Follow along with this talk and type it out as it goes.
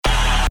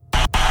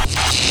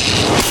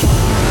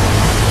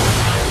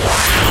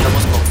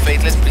Estamos con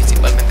Faithless,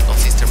 principalmente con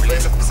Sister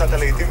Bliss. קבוצת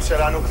הלהיטים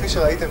שלנו, כפי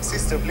שראיתם,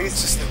 Sister Bliss.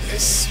 Sister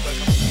Bliss,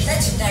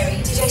 Legendary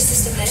DJ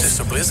Sister Bliss.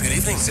 Sister Bliss, good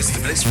evening. Sister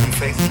Bliss from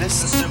Faithless.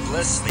 Sister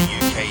Bliss, the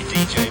UK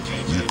DJ.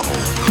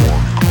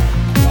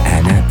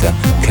 And at the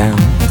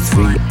count of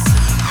three,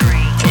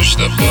 Push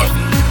the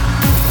button.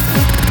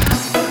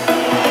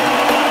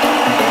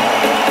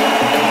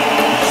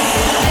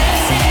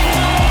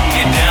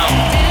 Get down.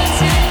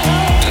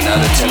 Do not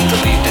attempt to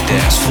leave the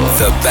dance floor.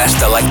 the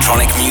best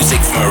electronic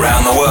music from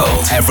around the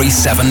world every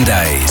 7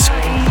 days.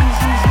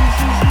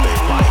 They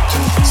like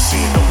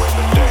seeing the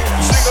women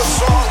dance. Sing a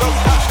song of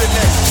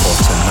happiness. For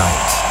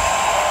tonight,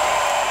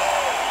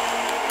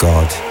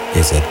 God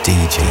is a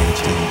DJ.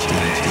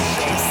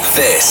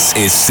 This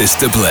is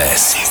Sister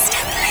Bliss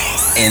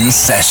in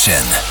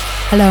session.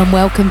 Hello and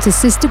welcome to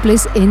Sister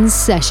Bliss in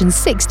Session,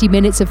 60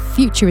 minutes of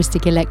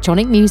futuristic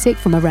electronic music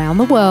from around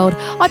the world.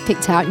 I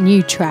picked out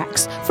new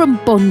tracks from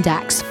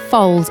Bondax,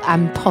 Fold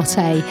and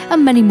Potte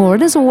and many more.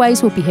 And as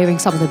always, we'll be hearing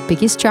some of the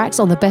biggest tracks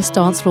on the best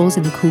dance floors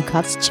in the Cool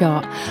Cuts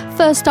chart.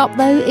 First up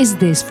though is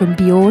this from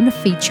Bjorn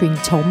featuring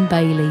Tom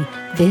Bailey.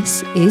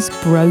 This is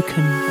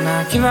Broken. And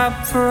I give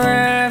up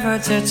forever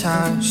to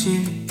touch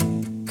you,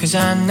 'cause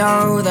I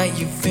know that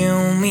you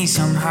feel me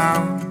somehow.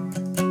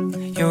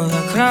 You're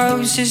the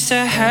closest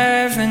to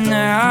heaven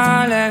that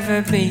I'll ever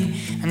be,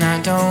 and I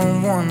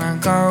don't wanna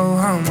go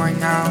home right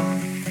now.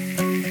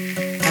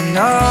 And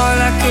all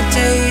I could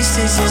taste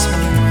is this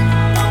moment,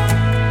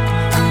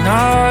 and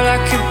all I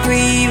could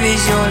breathe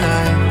is your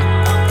light.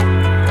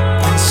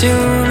 And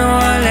sooner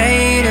or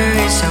later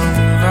it's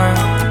over,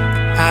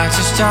 I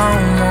just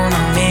don't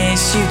wanna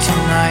miss you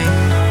tonight.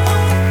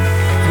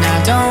 And I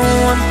don't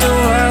want the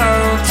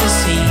world to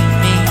see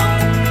me,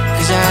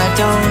 'cause I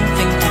don't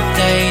think that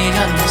they'd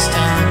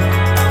understand.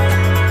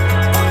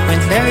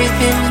 When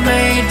everything's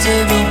made to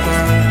be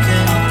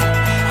broken,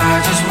 I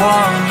just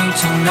want you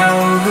to know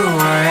who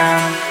I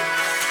am.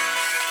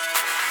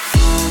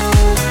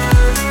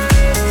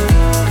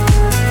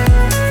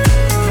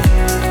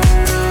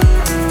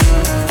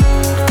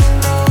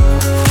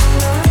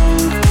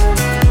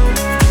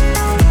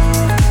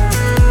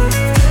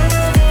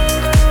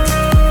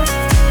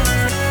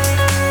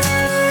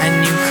 And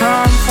you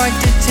can't fight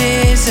the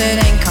tears that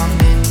ain't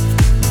coming,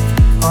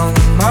 or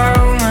the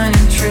moment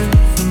of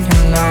truth in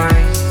your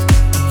lies.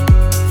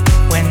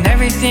 When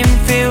everything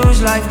feels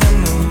like the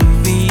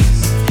movies,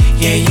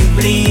 yeah, you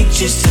bleed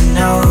just to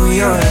know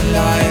you're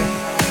alive.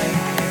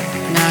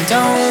 And I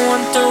don't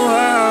want the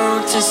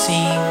world to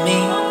see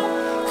me,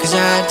 'cause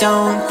I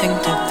don't think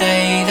that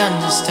they'd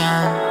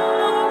understand.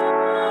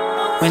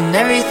 When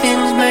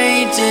everything's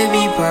made to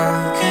be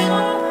broken,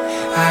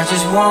 I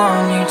just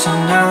want you to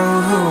know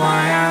who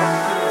I am.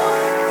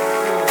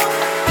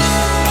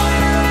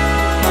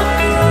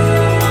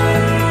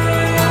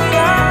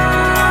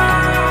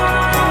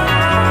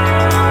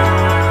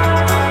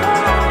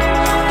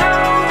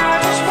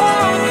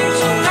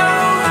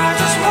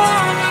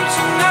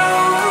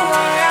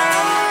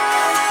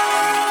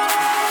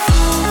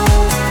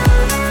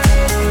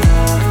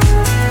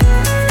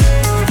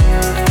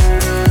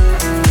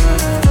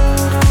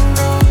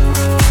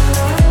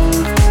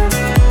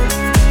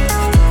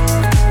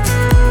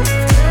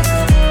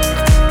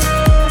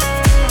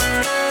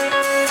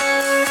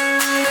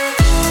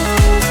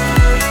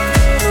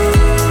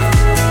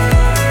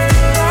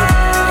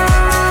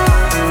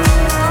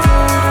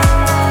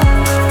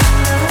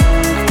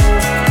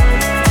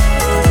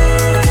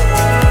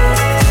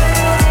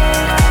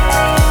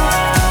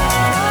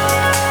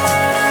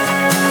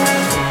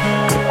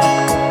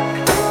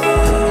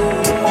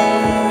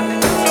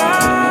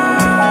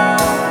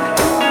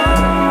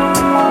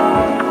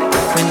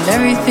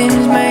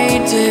 Everything's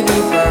made to be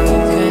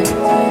broken,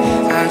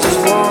 I just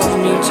want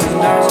you to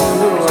know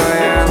who I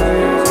am.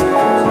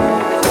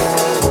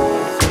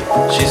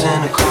 She's in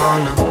the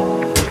corner,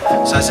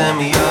 sizing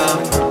me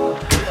up,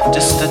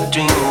 just a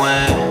dream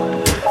away.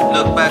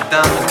 Look back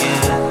down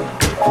again,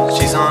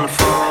 she's on the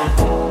phone,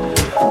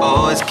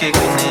 always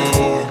kicking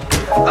in.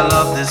 I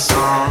love this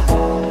song,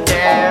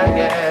 yeah,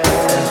 yeah.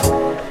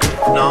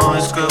 No,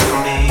 it's good for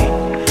me,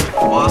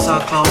 the walls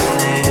are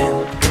closing in,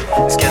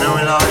 it's getting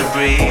real hard to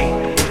breathe.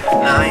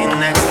 Now you're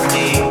next to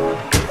me,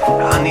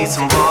 I need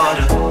some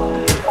water,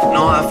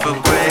 no, I feel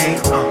great.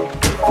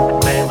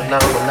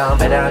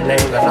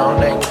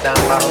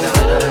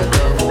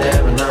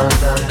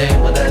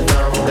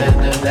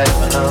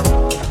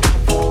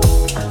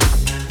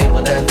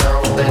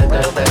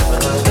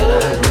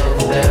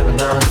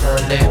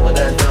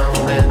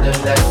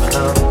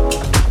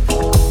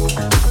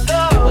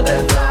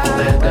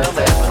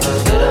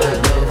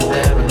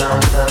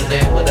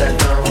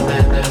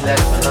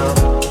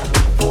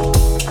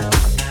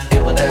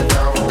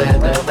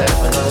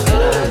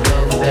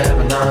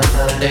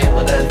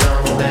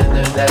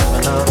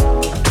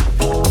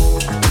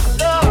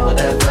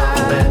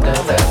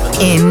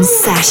 In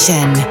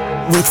Session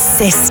with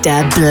Sister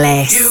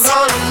Bliss. You're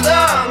gonna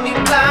love me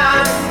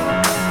blind,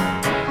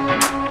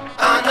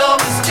 I know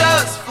it's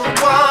just for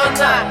one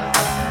night,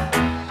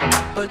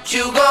 But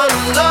you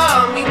gonna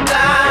love me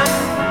blind,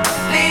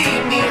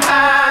 leave me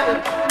high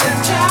and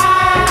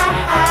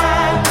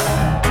try.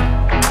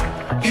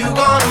 You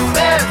gonna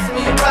mess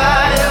me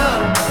right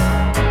up,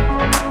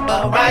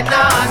 but right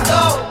now I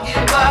don't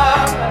give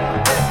up.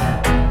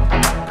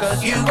 Cause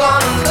you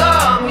gonna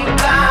love me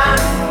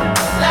blind,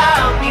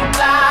 love me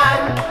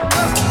blind.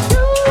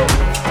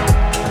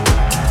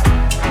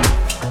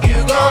 You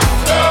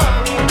gonna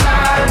love me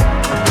blind.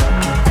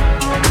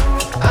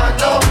 I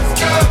know it's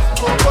just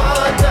for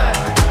one night.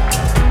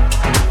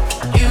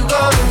 You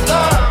gonna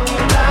love me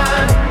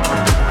blind,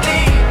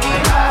 leave me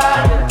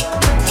hiding.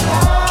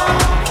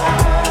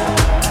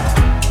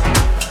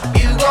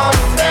 You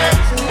gonna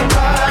mess me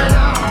right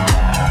up,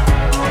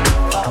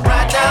 but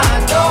right now I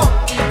don't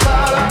give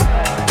up.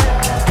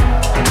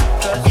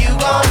 Cause you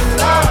gonna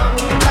love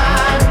me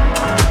blind,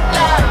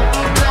 love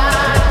me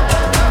blind.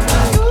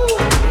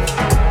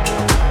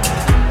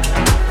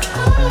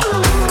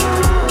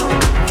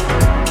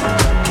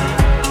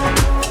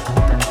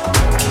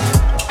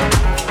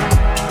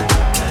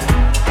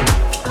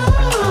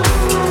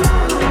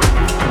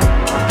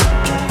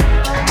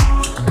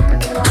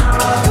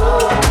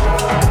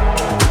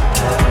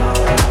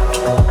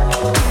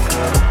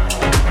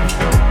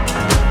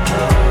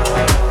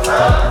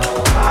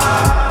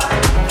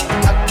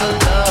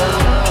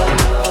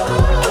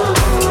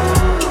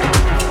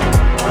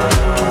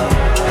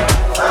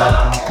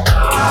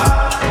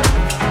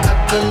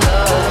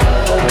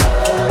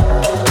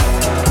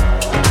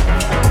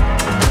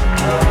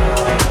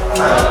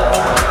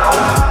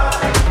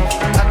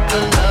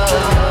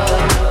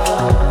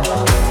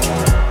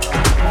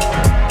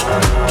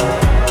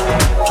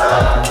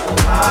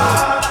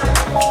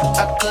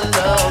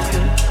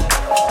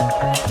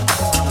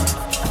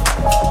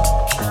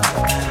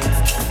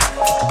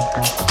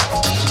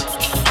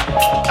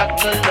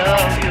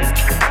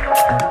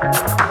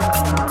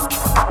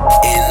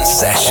 In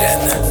Session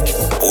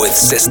with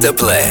Sister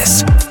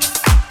Bliss.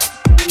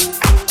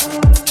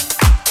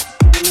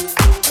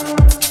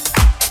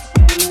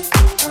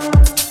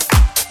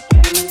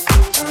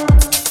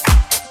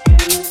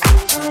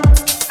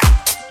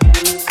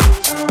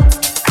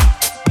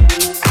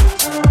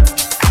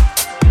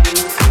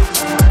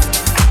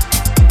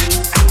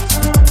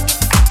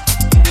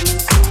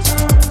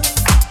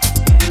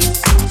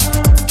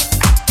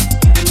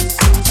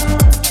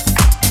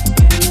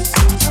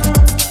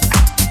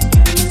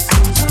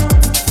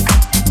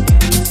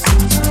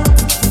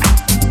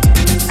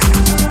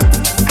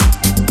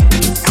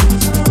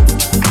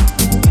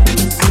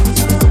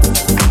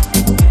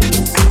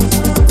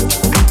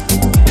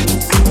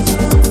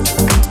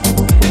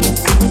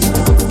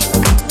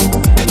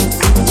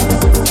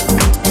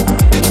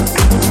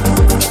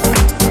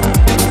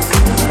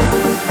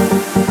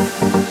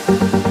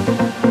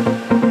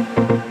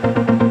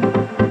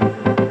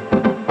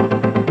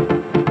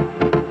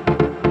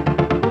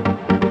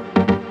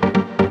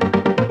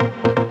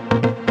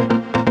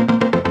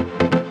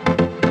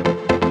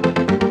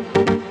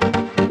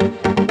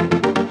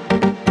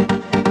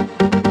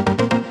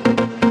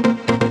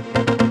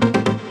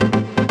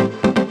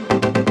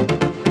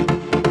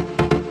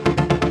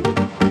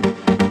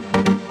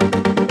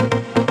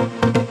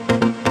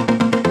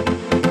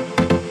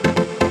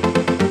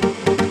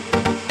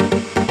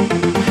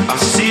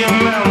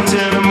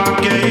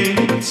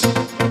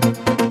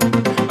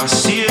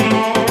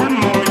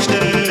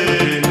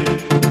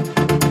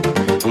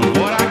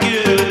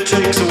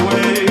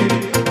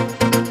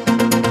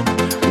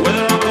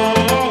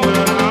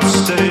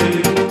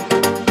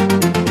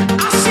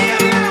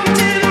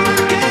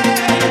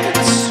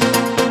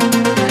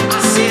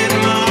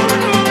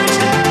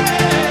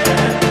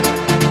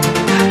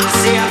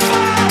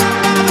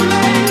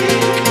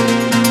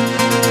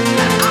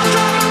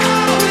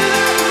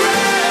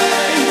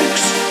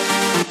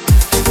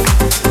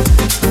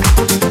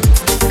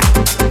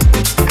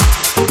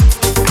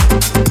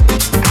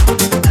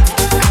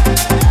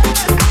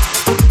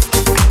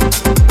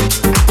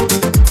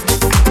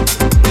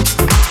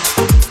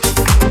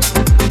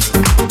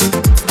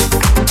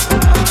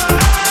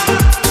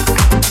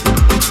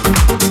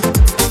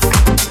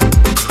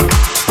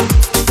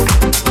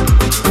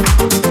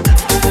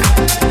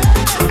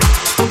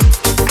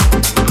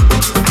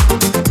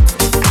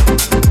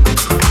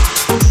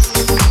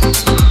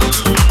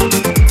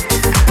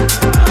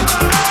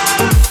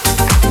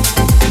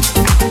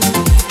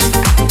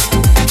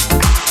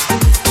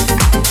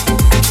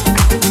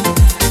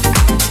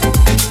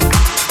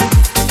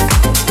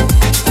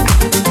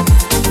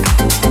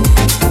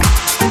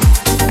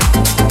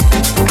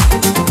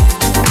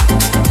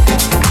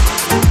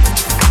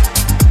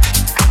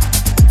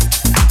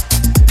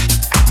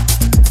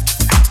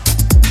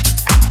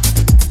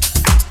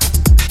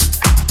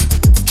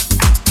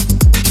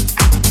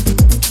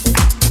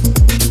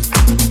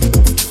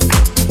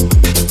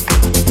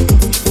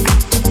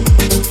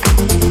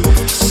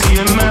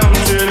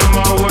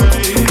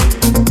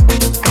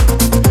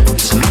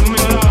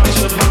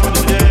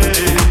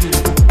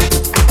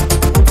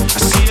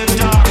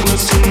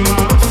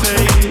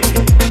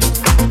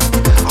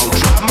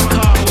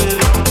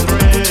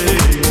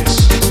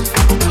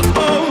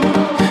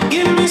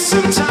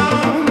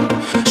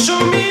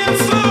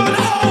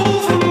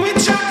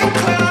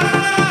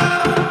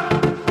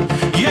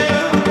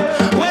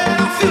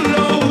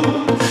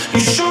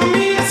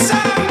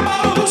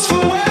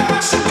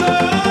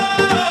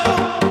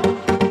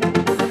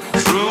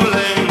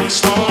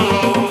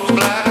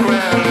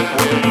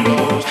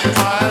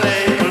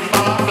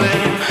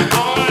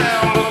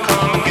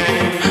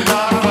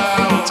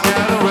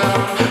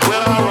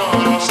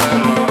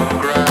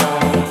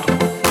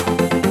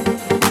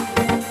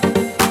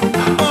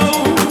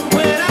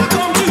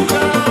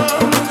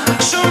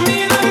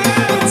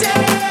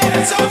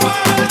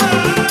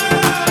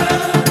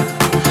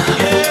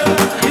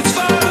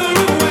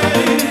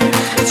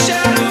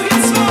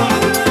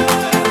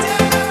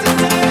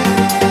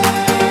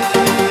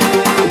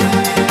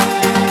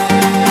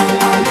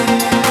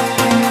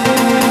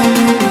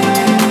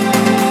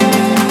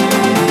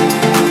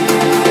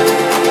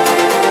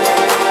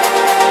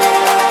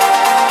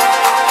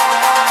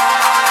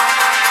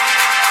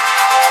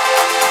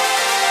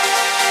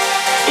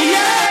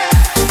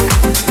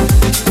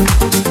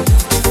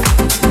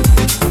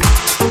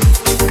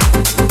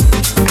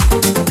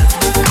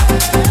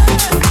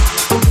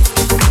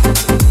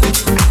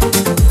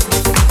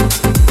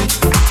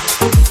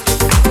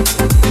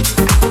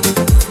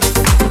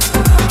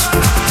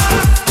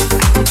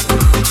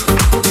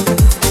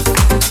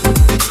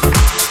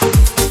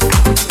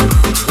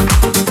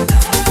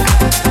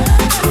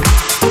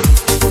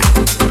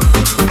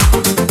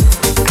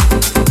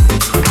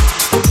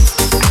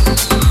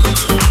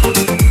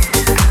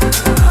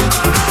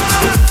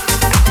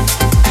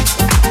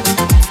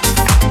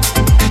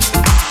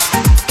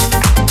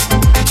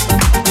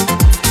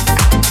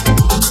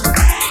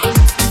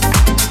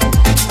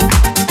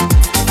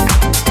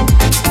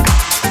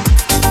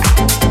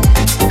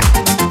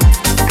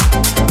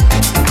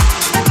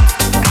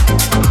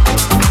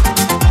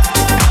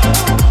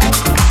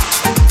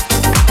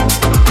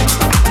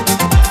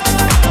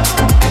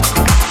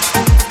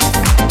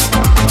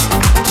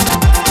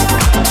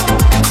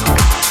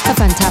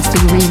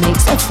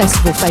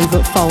 Festival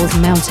favourite Foals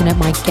Mountain at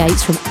My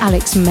Gates from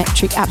Alex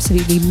Metric,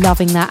 absolutely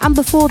loving that. And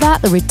before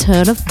that, the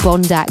return of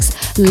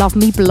Bondax, Love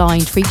Me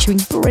Blind, featuring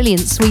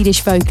brilliant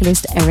Swedish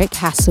vocalist Eric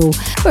Hassel.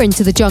 We're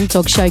into the Junk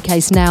Dog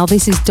Showcase now.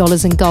 This is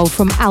Dollars and Gold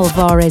from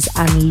Alvarez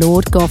and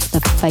Lord Goff, the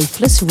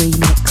Faithless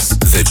remix.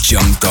 The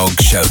Junk Dog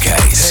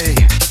Showcase. Hey,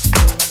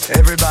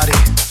 everybody,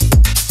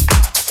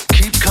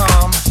 keep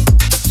calm,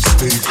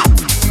 stay cool,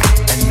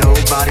 and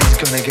nobody's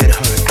gonna get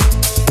hurt.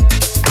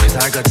 'Cause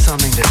I got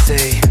something to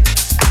say,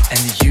 and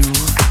you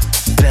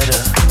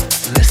better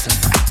listen.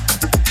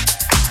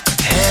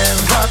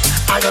 Hands up,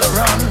 I gotta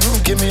run.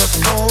 Give me your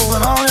soul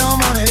and all your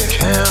money.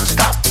 Can't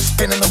stop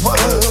spinning the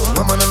world.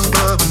 Woman and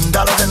bourbon,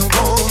 dollars and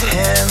gold.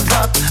 Hands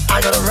up,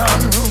 I gotta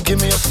run. Give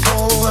me your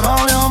soul and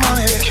all your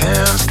money.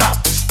 Can't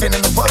stop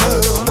spinning the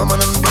world. Woman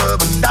and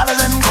bourbon,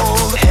 dollars and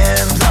gold.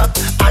 Hands up,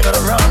 I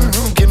gotta run.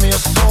 Give me your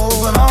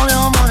soul and all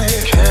your money.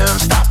 Can't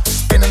stop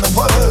spinning the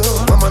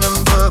world. Woman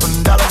and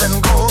bourbon, dollars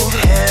and gold.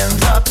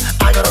 Hands up,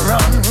 I gotta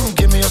run.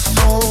 Give me your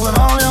soul and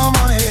all your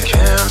money.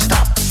 Can't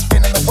stop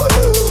spinning the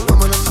world.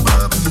 Woman and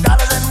bourbon,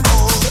 dollars and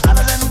gold.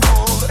 Dollars and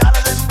gold.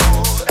 Dollars and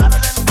gold.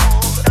 Dollars and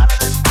gold.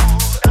 Dollars and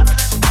gold. Dollars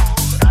and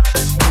gold.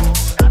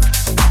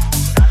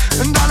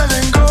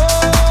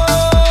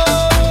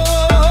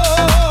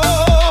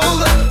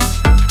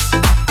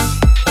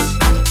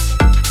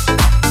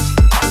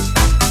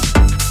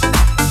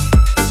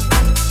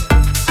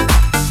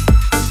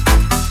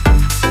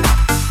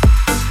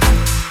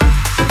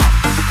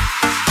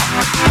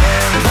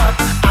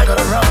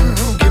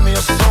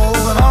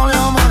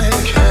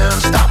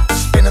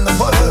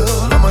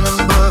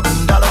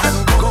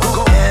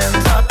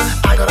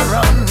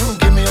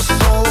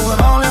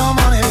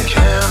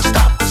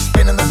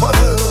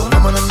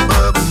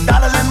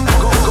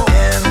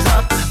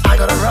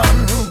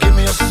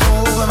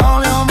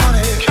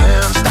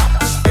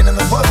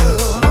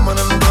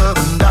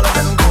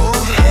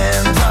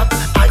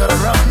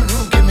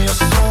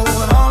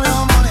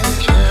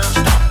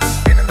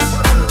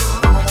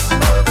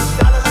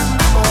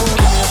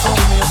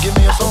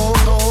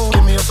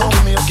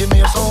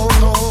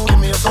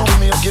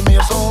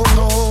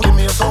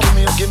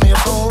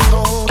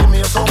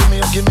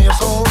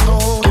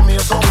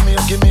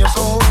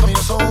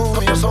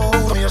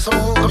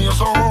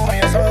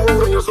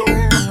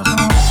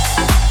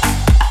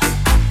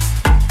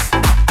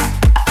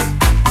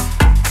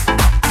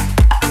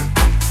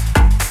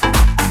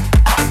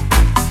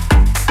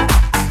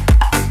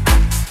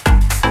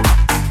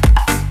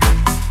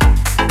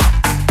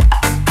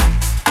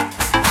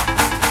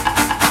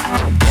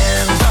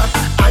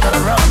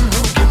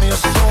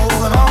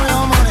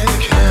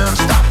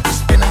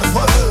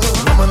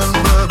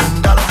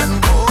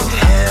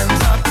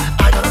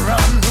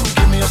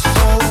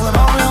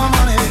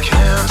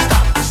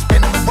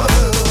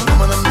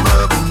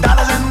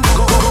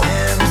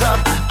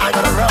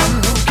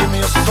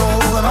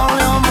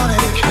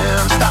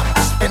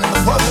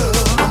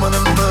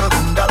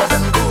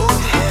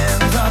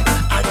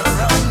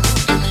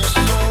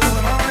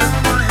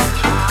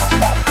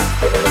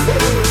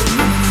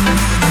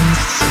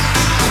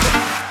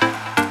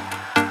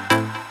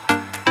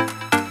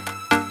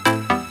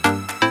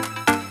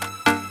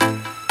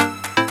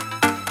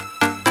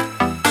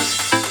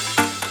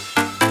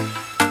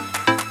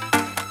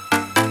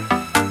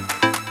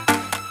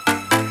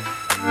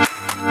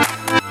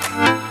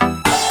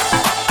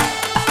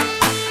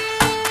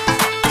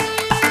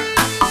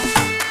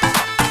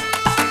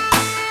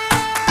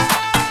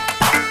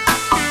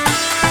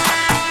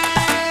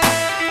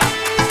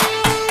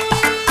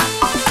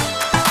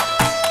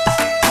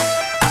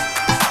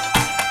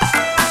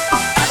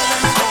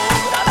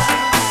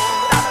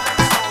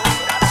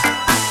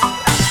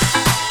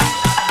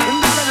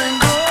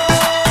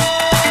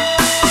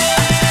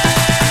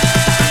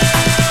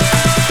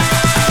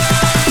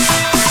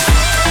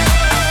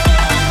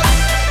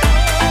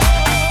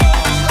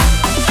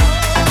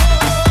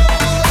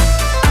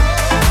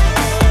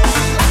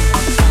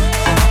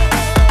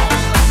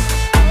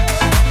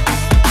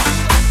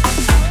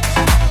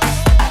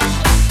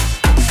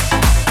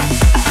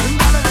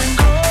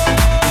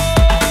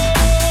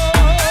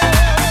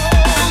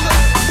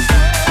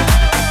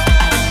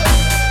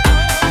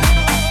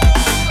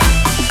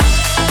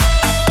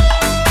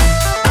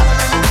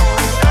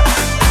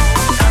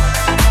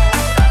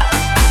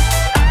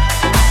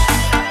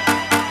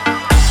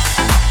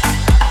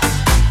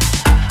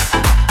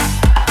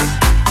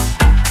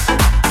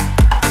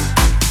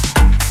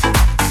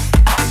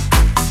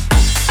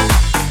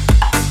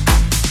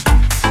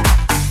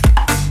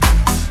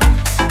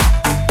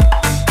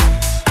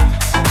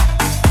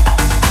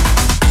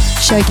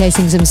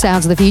 showcasing some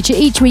sounds of the future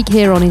each week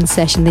here on In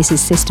Session. This is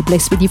Sister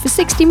Bliss with you for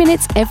 60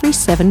 minutes every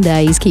 7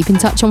 days. Keep in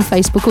touch on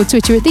Facebook or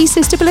Twitter at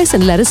 @TheSisterBliss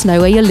and let us know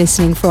where you're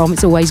listening from.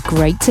 It's always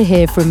great to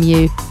hear from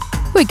you.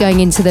 We're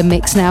going into the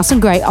mix now. Some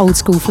great old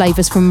school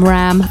flavours from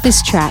Ram.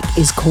 This track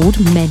is called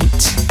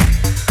Meant.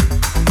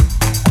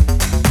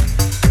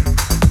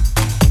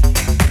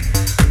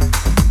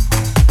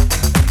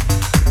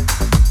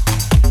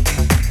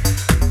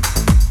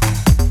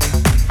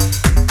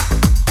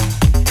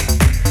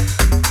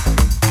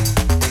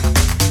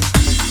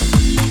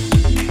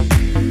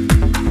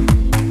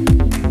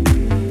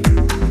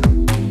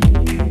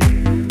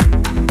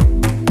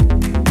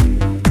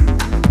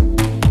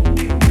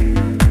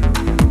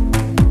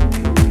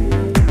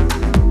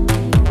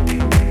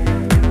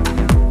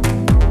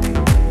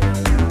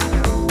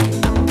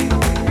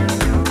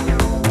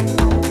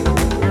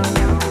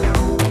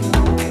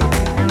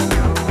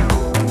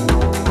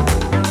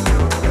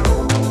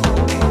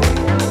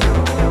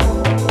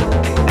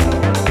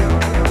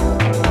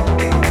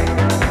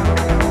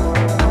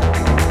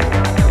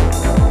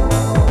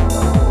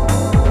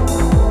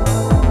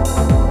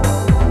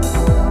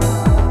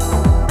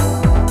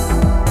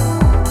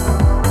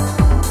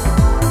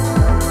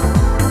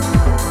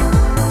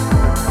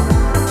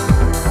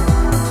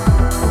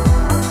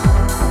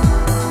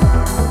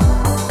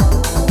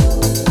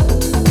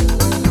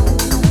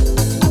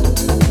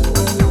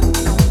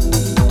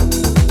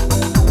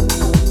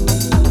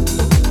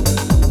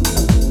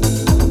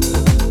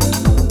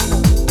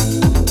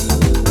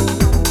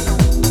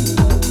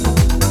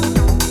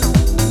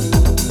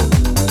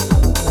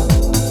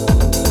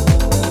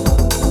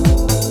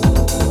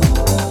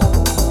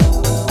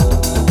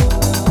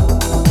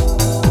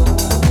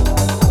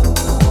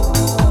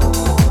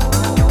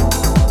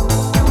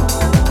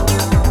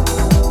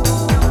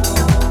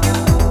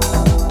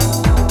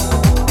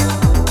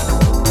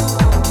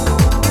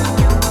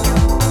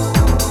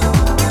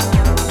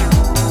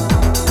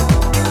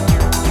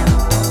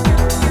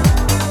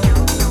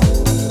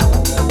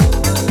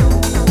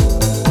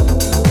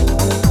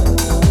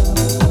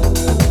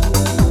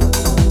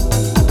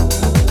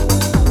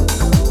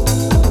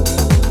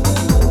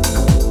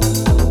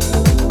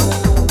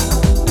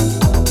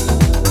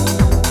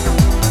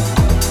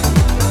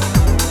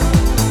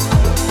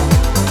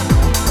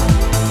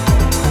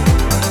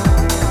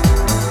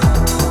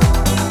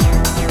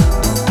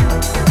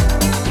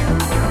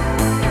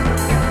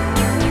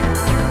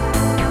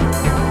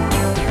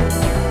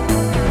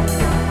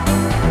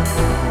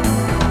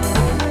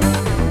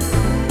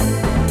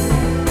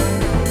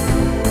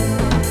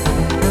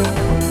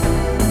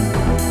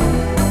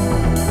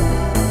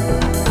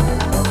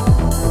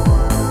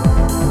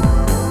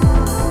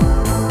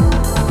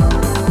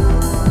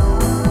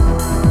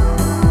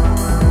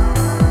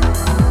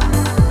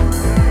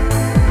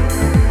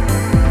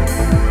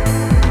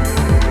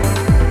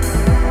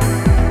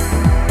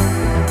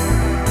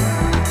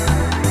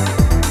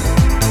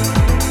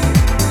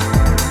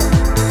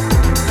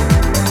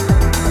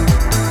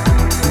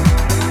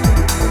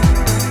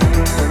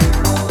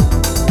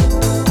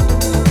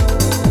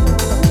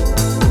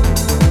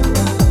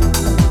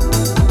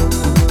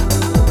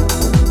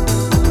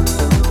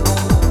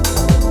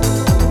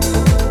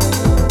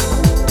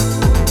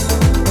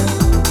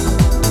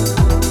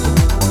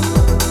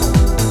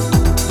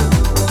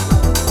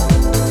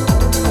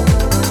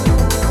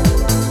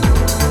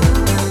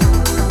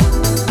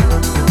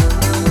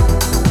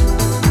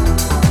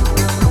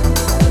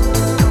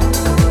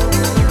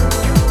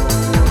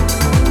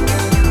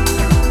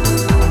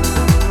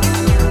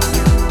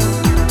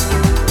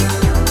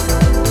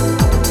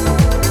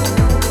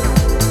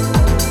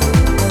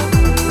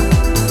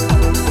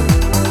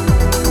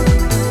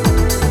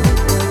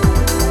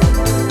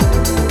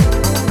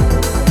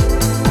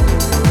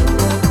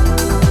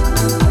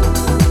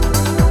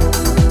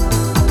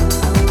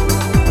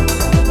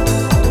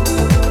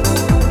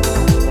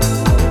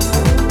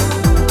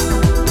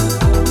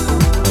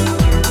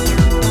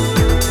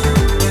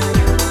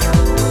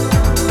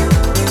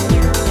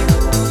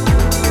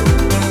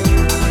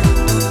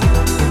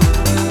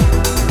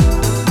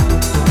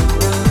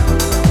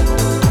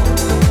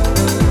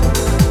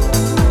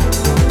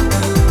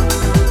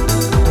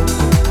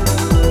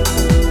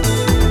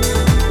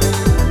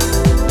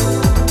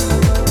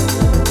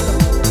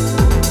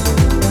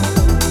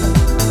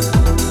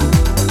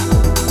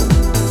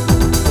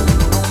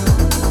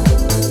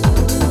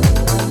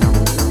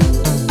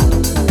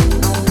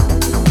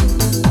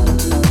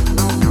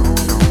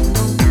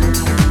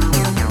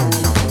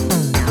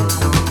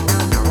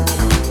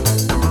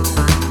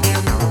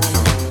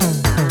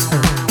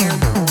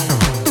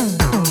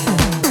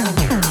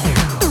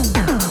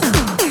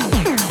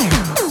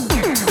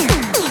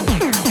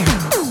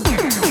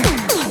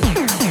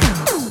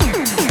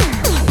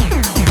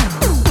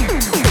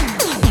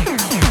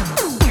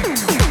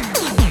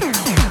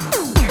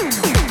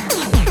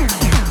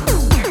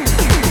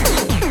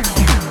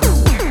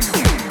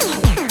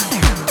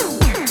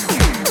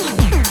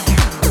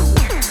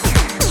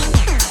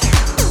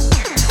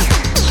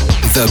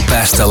 The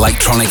best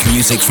electronic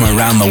music from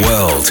around the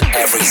world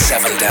every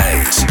 7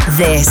 days.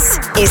 This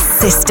is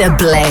Sister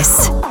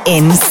Bliss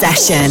in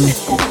session.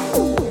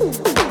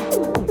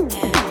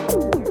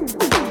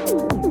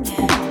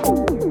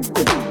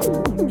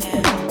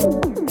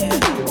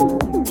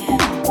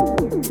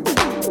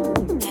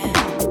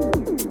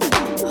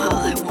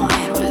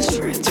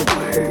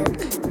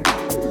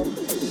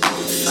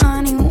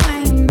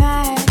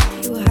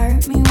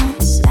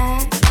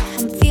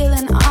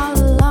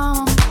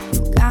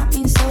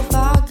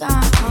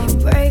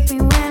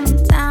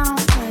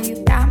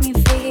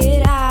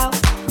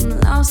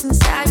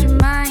 Inside your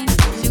mind,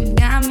 'cause you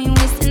got me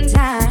wasting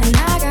time.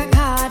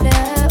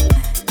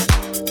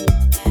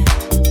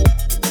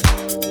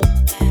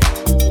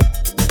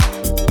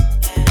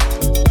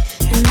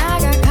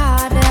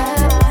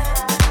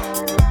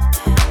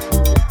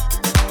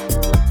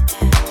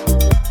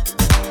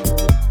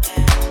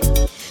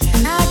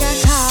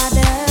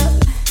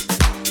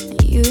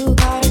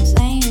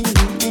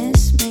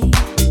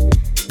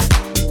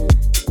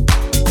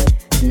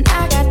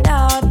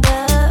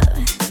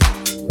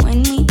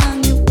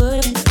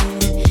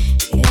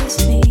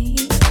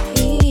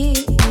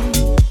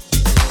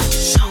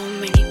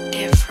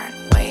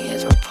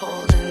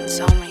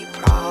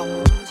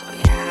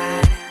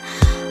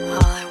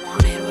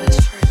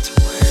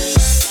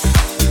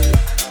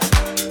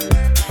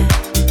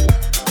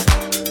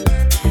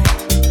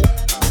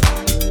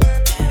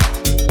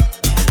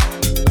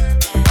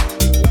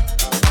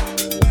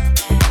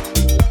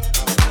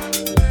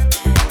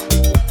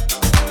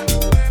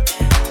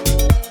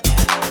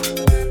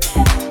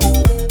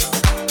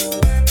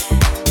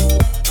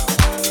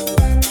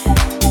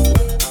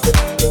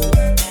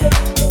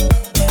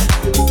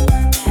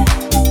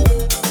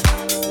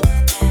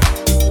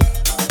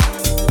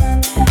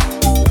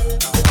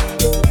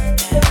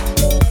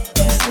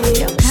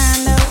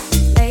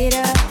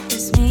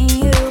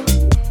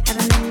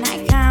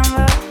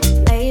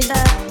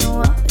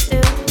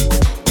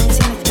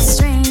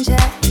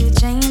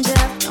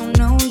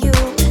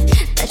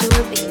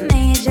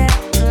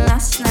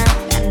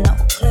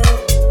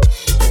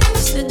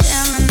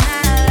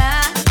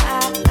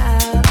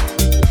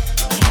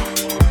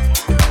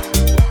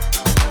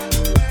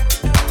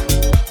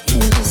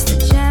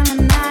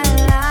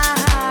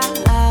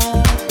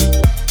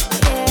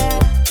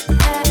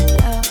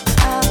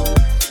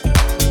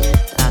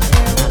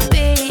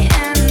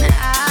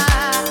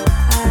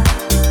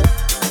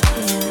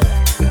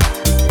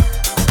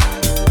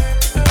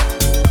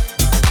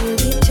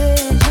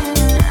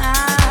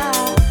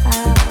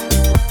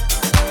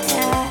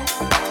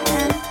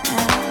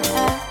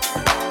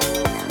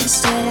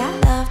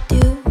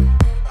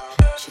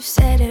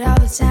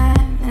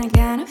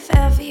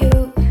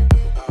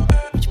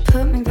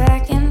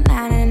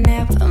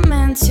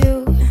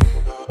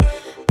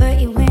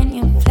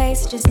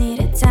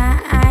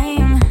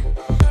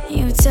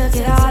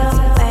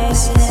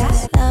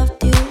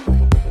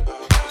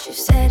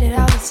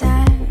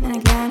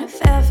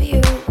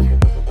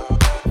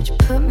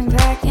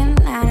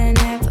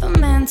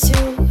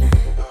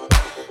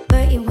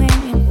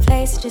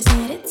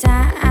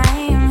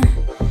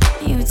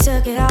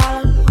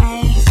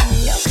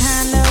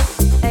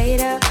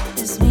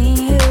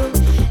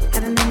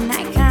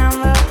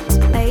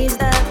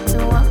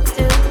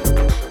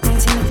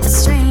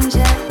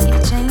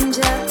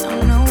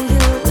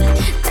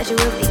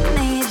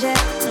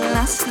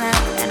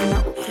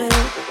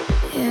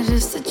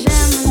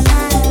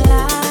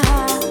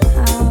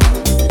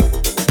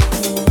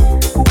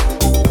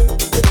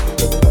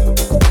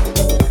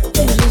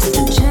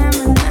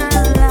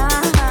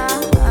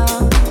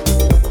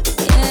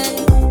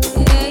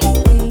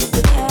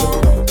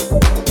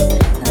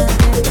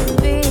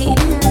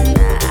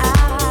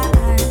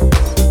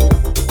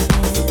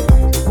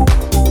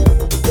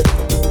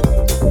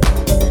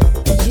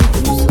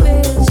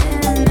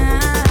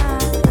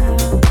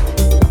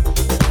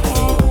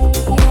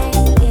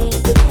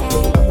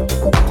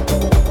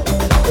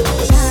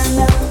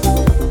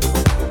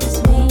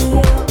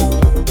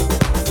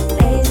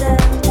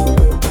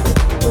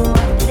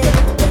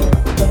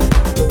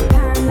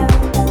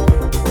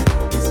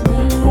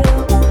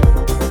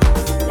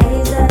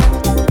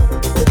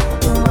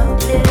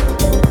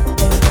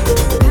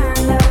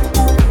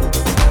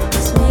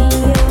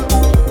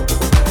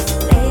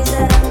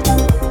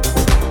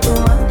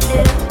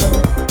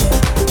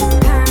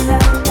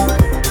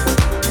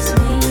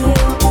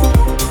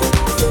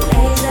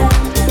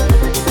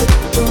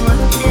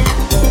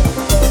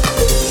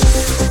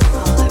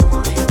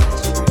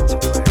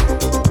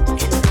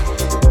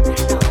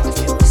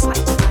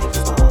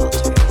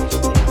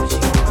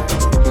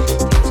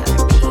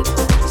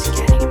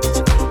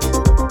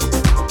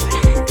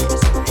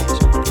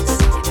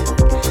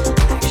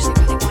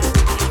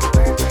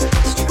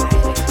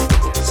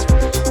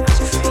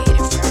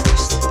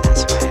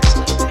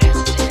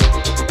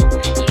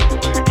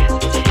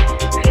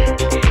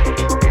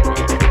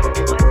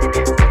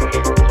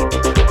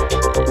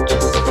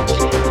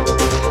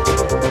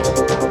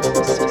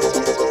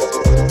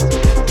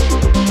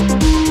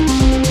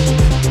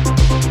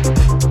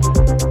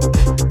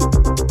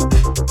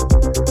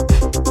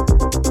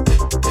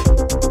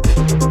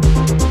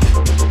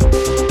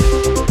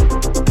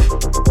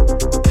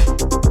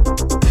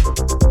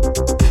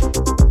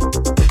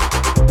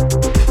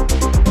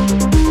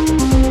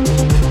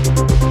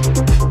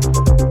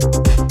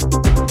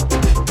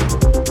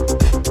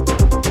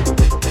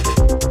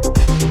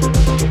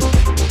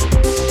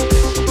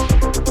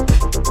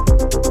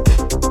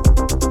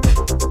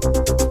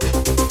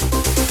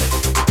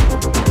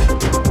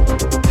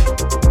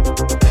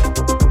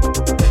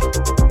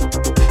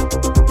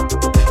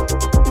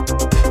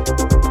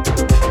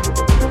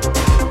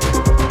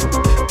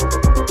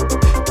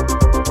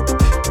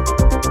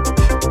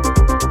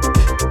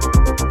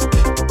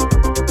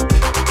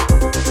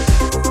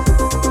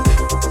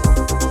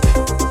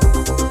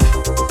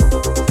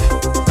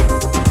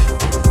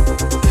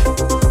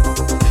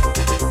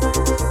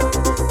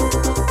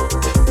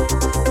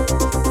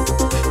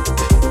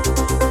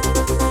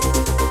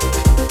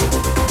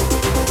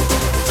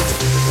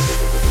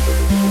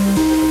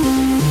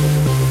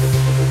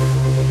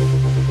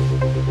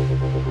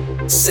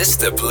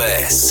 Sister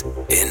Bliss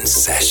in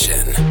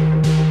session.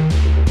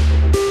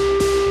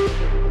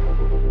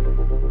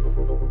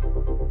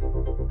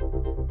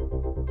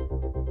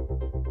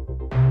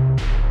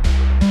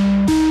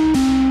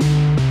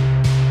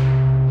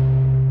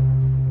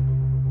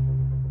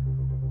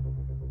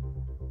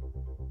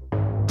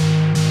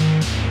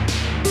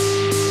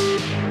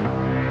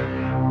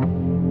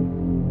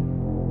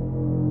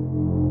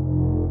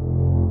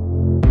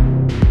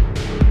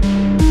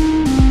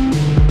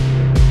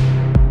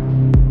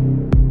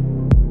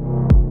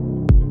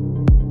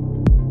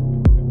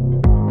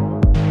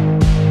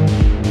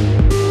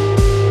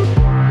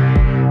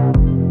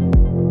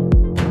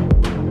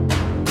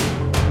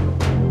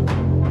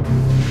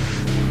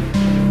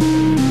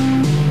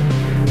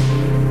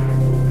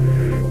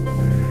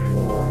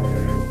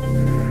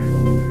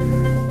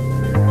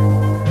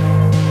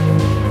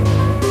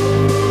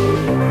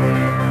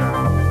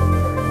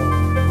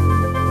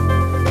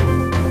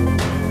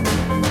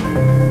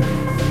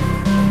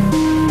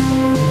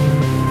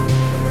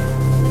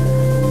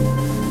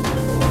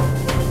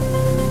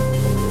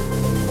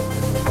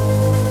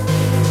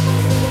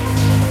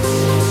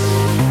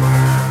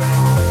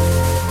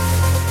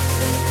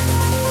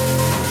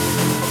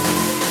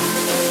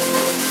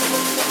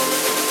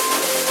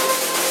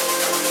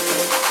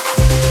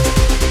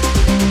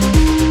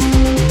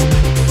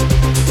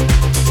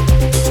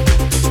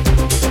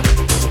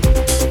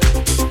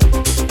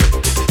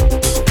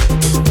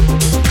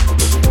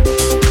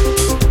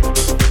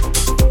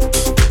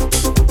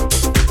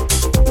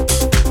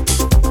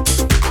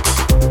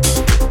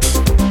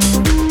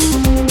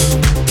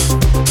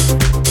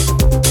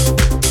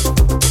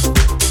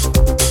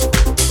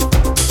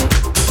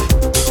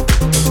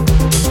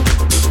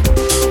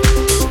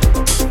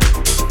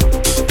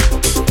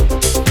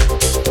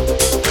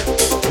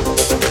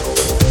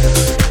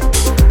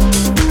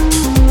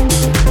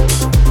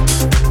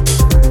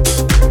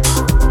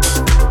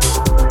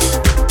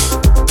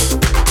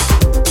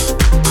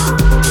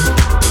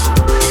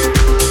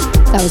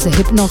 The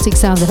hypnotic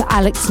sounds of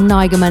Alex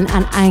Nigerman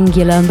and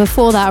Angular, and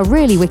before that a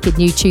really wicked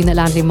new tune that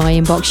landed in my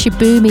inbox,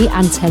 Shibumi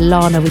and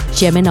Telana with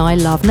Gemini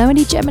Love. Know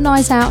any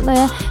Geminis out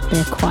there?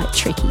 They're quite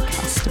tricky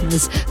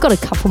customers. Got a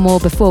couple more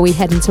before we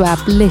head into our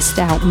blissed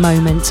out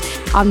moment.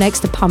 Up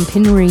next, a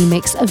pumping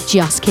remix of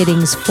Just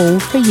Kidding's Fall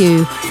For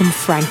You from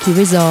Frankie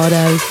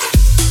Rizzardo.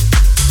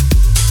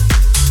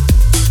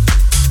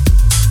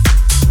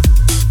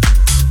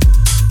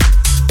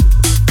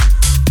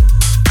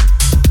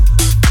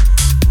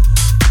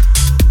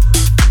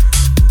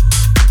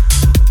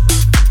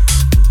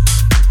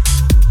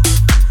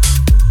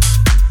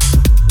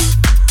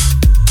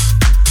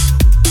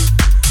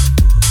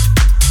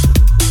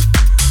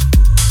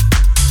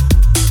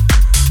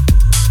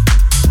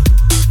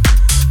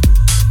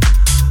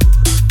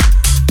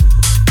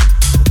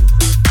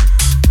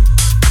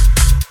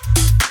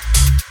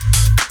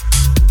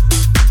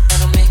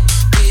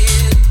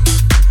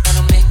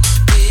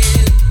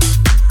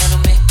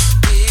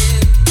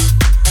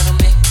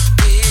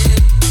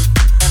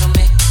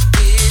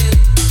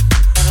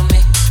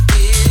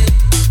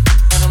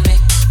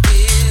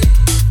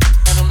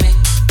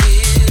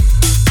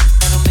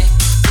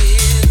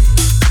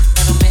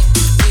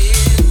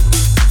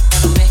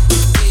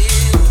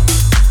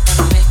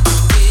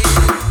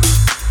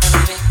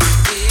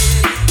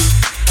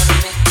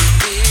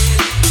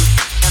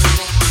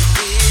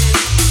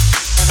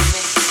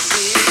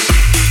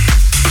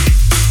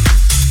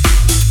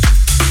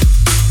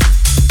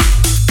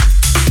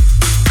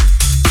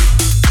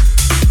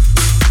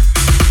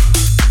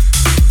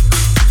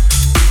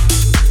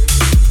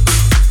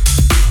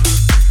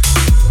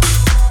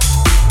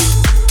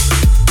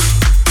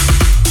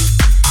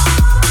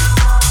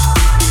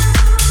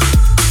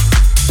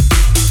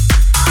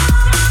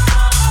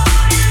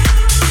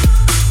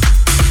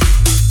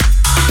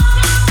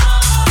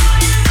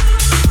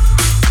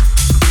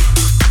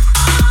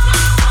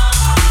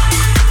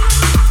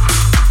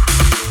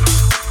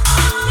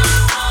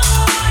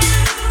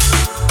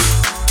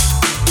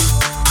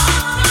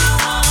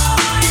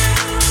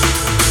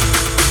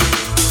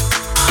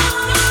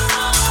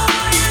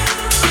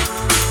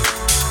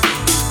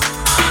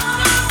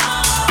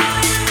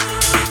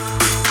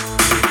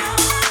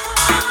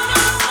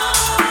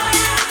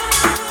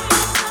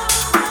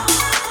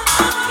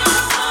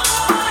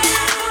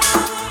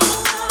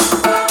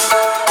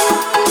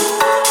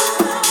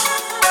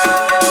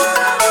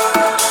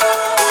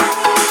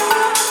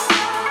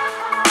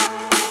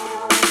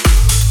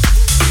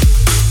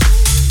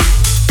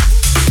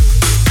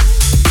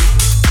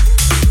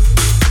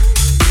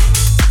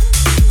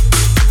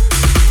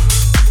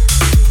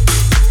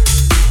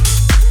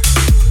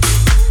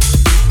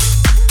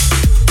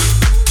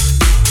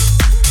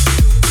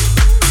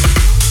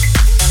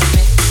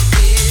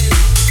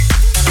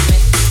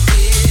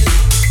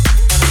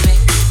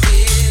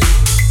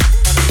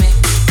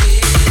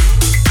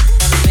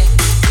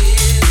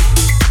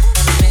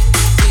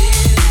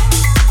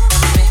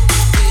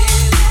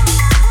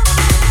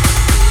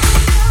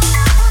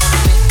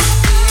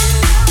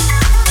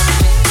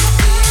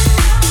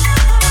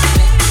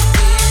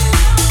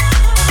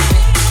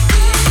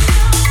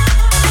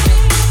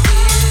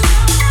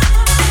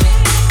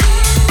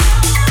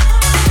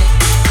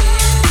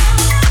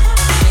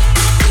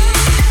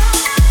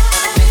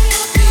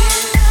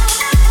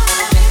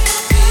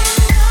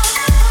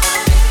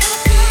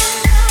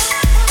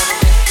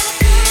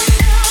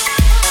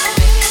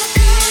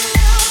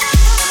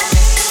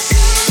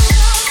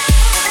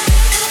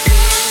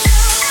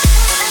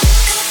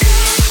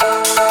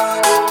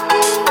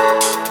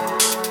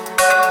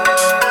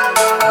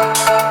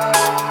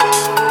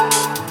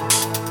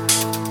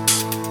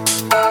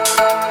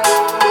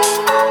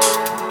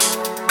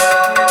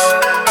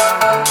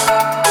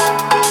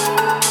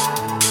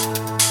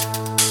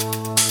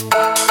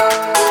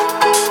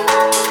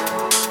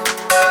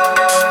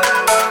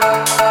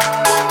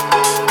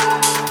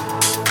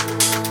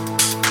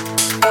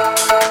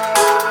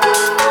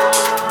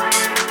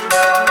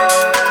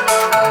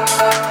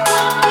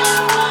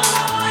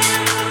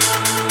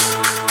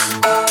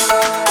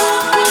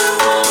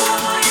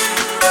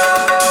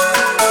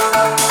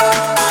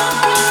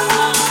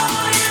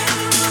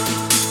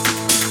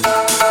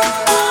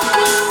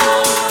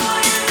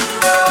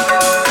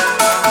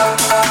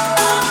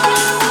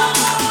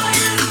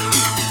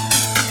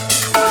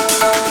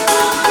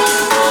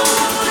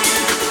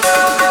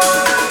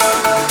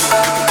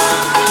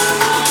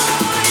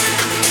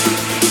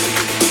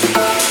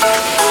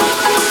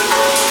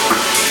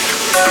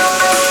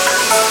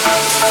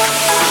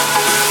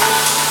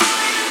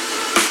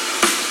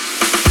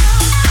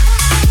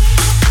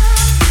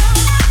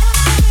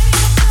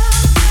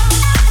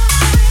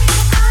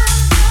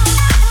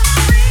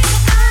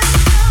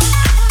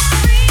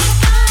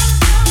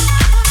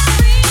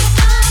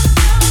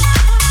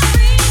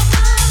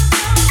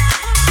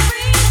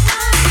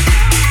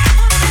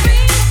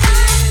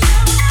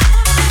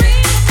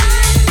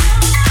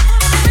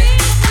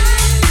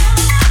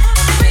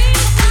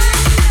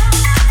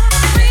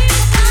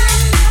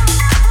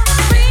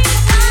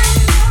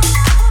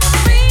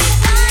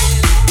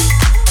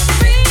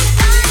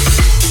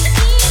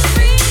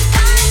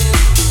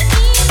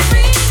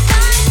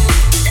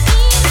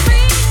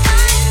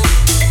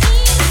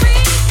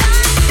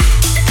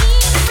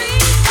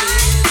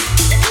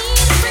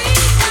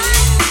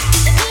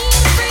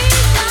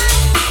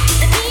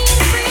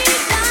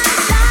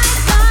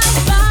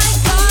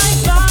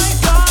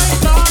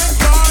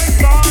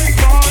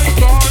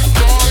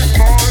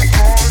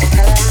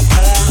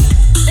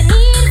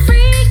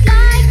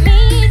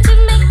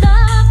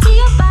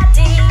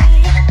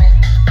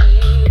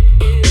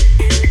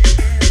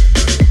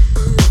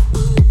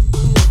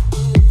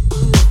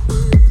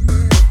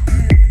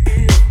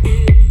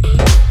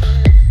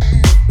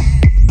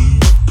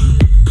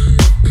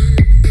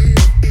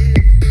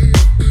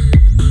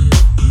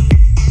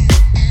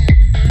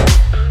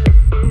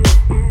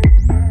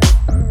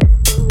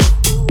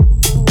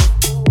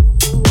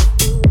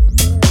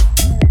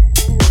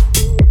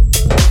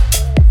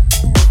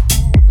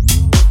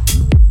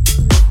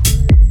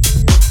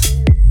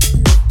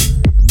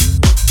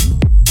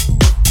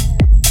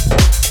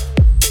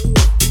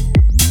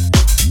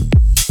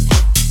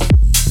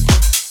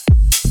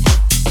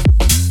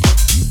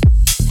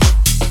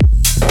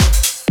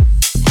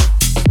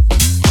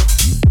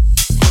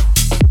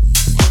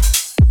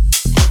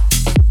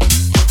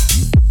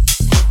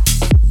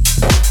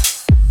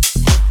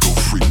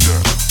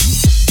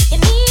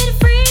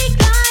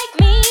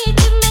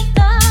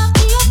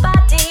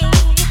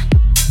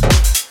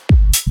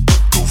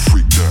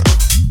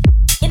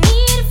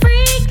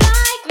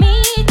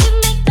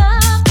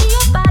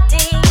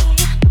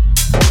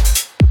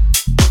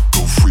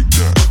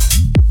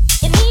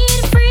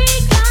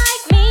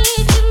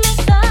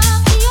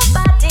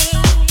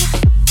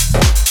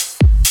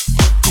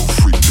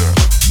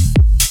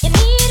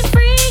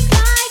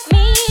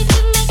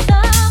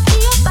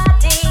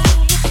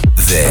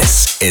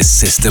 is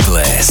Sister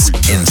Bliss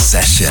in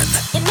session.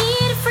 You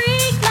need a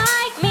freak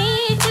like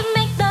me to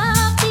make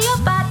love to your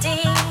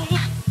body.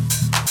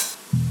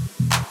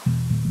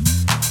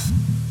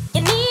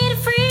 You need a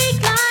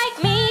freak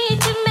like me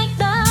to make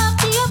love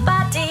to your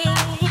body.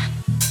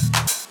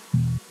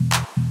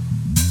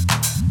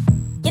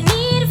 You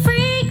need a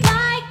freak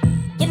like,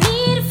 you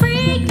need a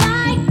freak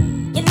like,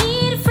 you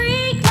need a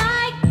freak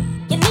like,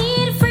 you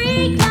need a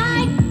freak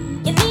like,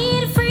 you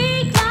need a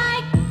freak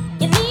like,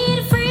 you need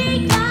a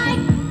freak like,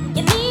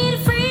 you need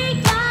a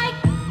freak like,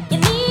 you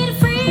need a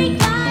freak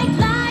like,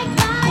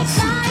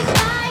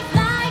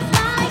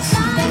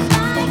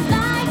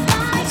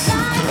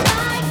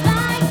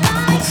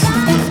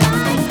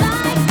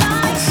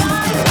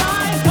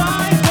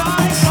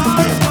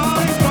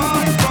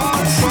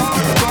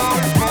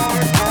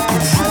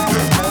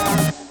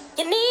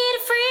 you need a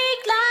freak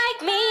like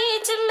me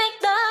to make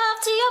love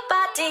to your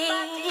body.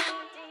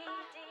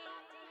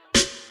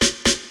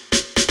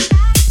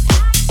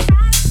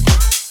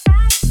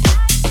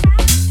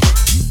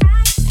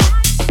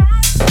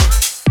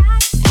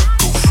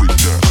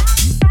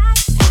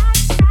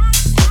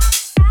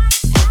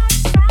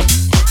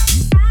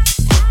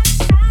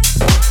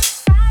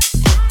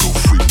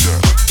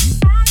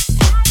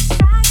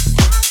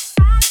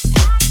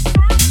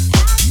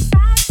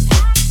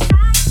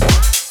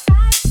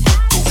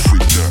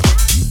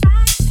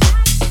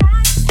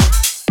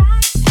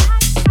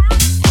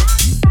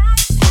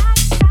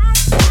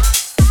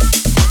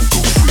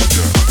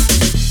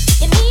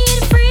 You need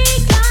a freak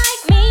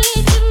like me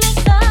to make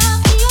love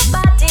to your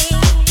body.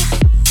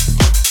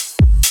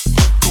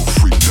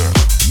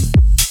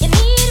 You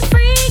need a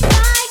freak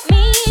like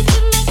me to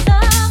make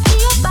love to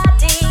your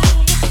body.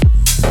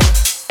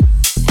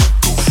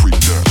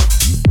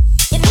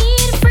 You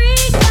need a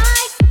freak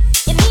like,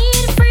 you need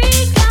a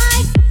freak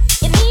like,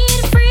 you need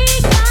a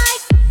freak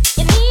like,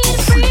 you need a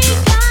freak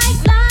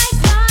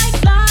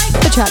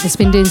like. The track that's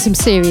been doing some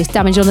serious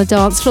damage on the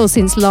dance floor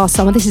since last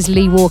summer. This is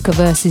Lee Walker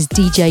versus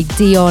DJ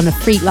Dion. A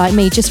Freak Like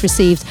Me just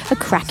received a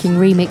cracking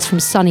remix from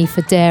Sonny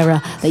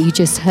Fodera that you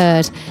just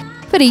heard.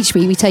 But each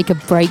week we take a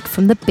break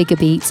from the bigger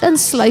beats and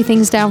slow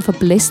things down for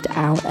Blissed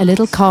Out, a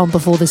little calm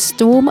before the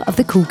storm of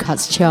the Cool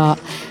Cuts chart.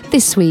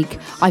 This week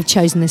I've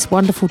chosen this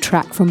wonderful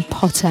track from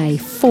Potte,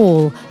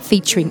 Fall,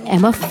 featuring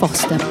Emma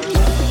Foster.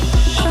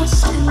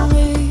 Trust in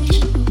me,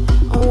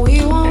 oh,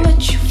 we won't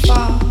let you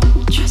fall.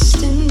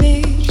 Trust in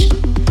me,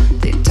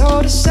 they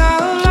told us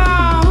all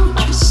along.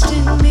 Trust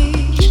in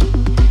me,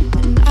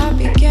 and I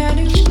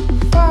began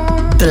to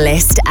fall.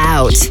 Blissed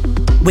Out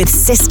with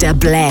Sister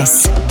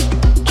Bliss.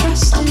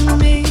 Trust in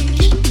me,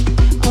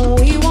 oh,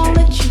 we won't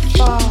let you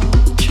fall.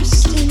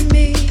 Trust in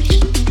me,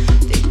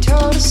 they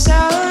told us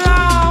all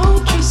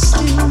along. Trust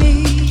in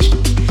me,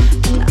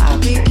 and I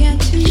began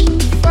to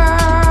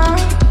fall.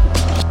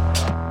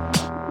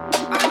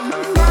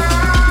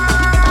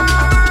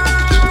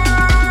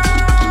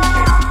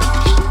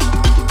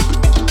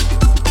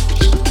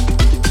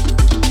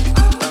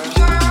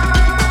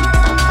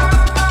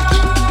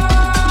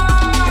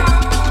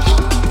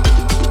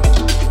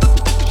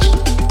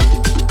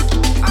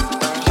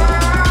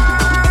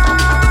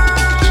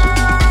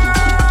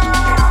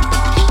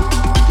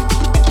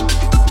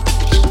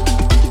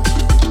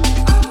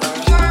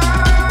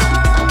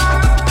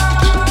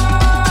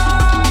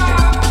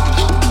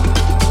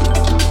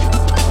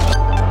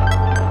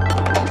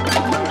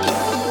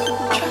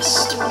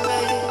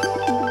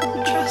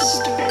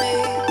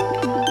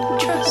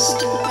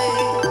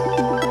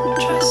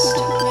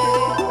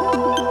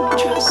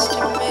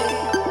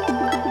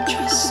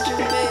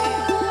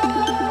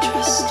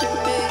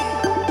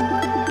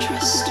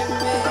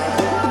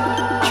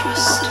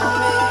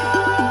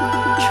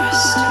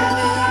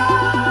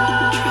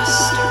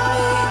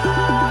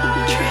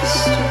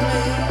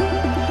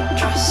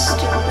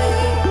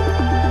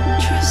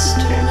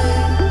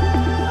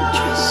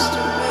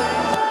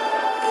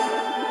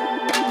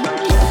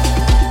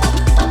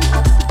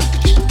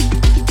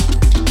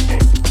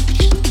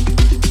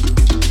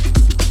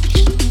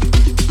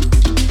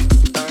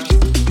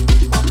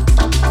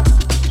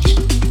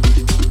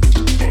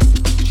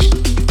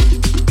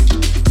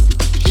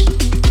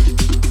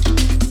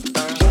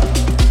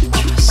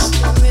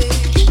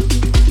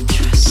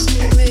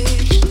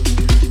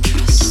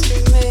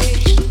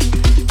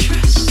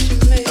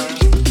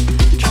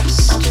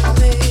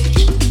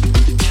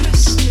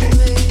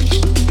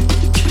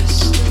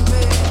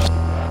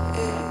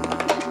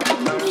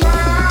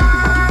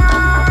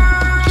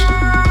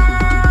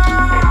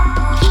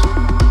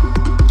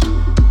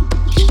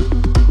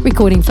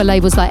 Recording for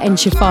labels like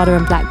Enchifada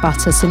and Black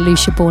Butter, St.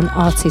 Lucia-born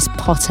artist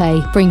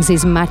Potte brings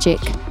his magic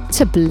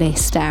to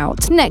Blissed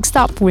Out. Next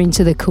up, we're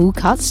into the Cool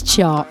Cuts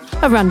chart.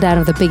 A rundown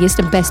of the biggest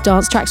and best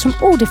dance tracks from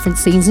all different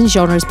scenes and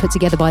genres put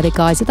together by the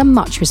guys at the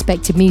much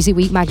respected Music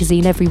Week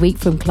magazine every week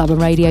from club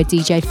and radio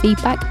DJ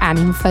feedback and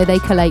info they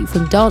collate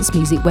from dance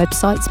music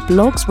websites,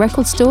 blogs,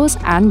 record stores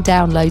and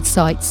download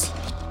sites.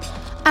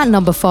 At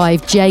number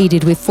 5,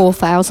 Jaded with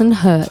 4000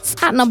 Hertz.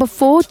 At number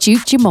 4,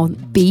 Duke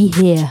Dumont, Be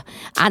Here.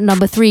 At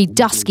number 3,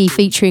 Dusky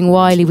featuring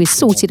Wiley with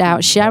Sorted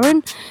Out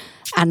Sharon.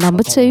 At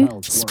number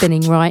 2,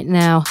 Spinning Right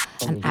Now,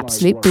 an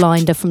absolute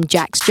blinder from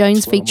Jax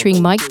Jones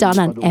featuring Mike Dunn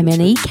and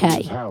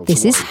MNEK.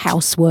 This is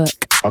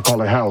Housework. I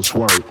call it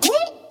housework,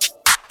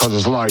 cause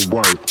it's light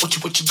work. What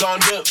you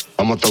gonna do?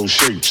 I'ma throw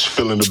shapes,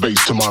 feeling the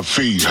bass till my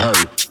feet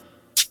hurt.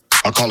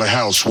 I call it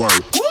housework,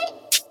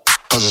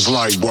 cause it's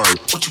light work.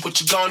 What you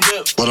gonna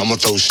do? But I'ma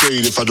throw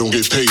shade if I don't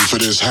get paid for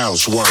this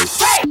housework.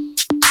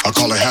 I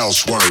call it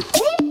housework,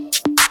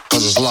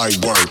 cause it's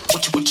light work.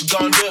 What you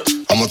gonna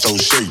do? I'ma throw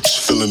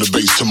shapes, feeling the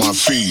bass till my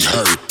feet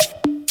hurt.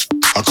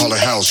 I call it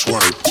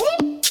housework,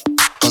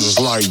 cause it's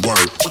light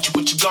work. What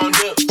you gonna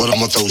do? But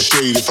I'ma throw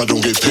shade if I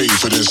don't get paid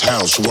for this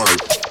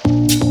housework.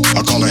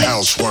 I call it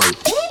housework,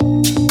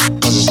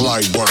 cause it's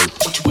light work.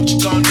 What you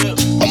gonna do?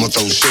 I'ma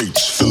throw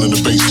shapes, feeling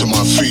the bass till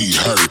my feet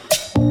hurt.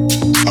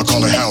 I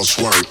call it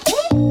housework,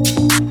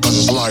 cause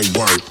it's light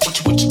work.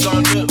 What you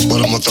gonna do?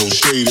 But I'ma throw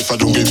shade if I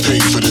don't get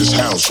paid for this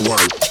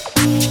housework.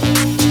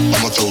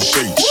 I'ma throw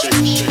shapes.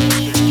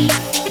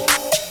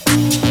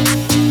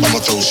 I'ma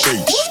throw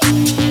shapes.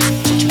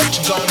 What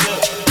you gonna do?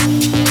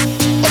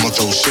 I'ma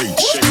throw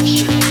shapes.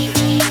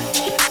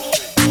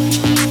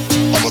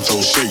 I'ma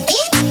throw shapes.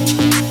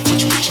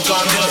 What you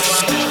gonna do?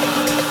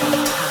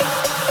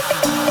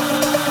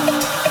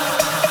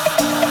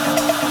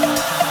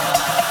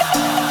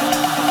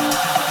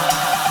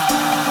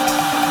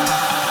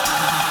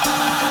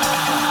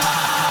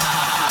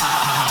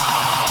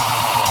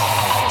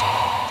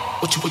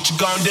 What you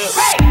gonna do?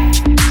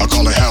 I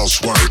call it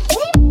housework,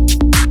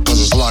 cause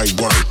it's light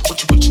work.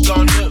 What you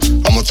gonna do?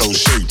 I'ma throw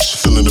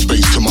shapes, feeling the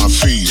bass till my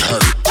feet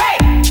hurt.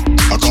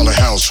 I call it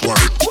housework,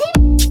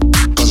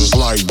 cause it's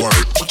light work.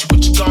 What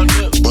you gonna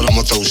do? But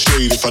I'ma throw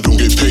shade if I don't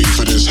get paid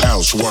for this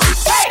housework.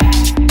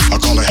 I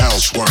call it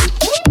housework,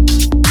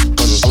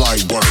 cause it's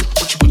light work.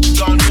 What you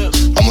gonna do?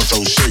 I'ma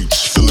throw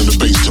shapes, feeling the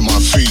bass till my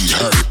feet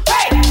hurt.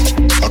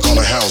 I call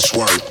it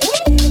housework,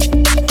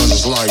 cause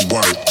it's light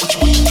work. What you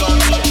gonna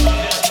do?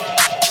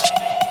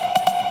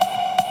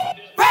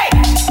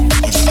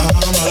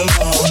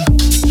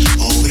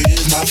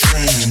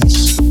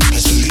 Friends,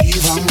 best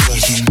believe I'm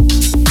working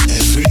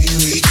every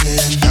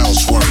weekend.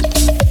 Housework,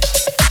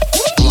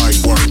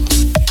 light work.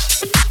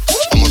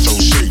 I'ma throw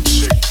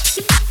shapes.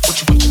 What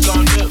you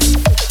gonna do?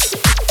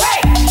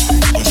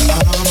 When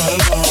I'm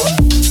alone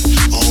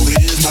or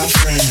with my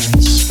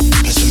friends,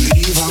 best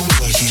believe I'm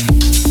working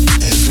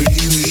every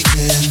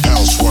weekend.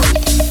 Housework,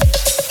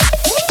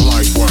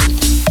 light work.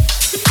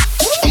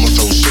 I'ma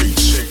throw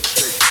shapes.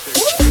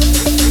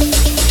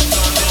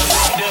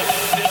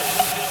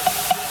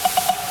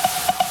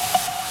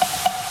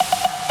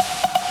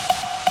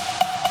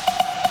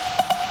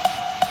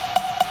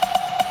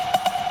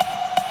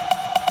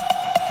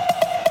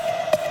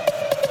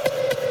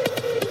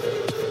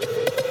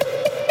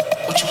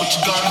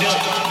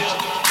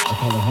 I call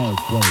it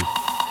housework,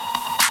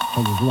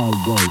 cause it's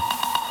light work.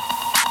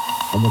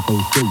 I'ma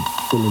throw shapes,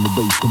 feeling the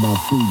bass till my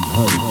feet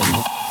hurt.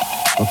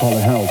 I call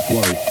it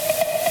housework,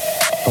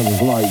 cause it's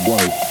light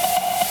work.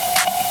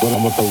 But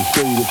I'ma throw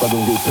shade if I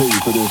don't get paid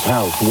for this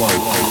housework.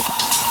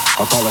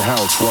 I call it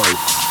housework,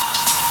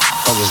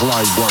 cause it's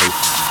light work.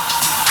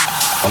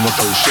 I'ma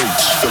throw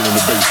shapes, feeling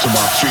the bass till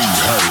my feet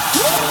hurt.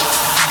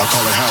 I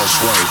call it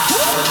housework,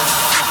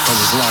 cause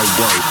it's light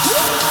work.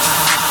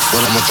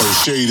 But I'ma throw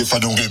shade if I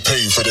don't get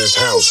paid for this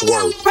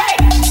housework.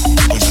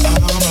 When I'm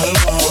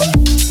alone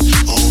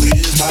or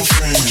with my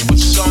friends,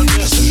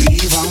 best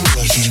believe I'm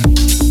working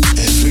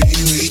every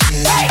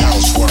weekend.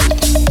 Housework,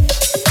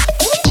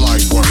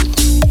 light work.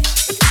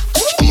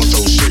 I'ma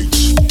throw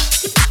shapes.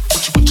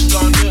 What you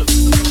gonna do?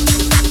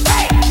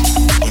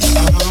 When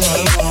I'm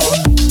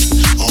alone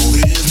or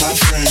with my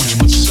friends,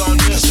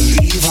 best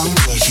believe I'm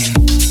working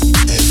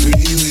every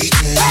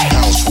weekend.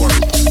 Housework,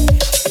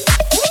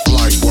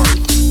 light work.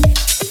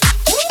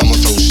 I'ma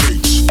throw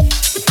shapes.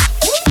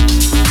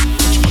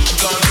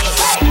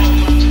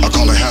 I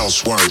call it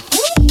housework,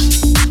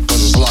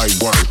 cause it's light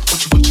work. What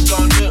you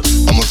gonna do?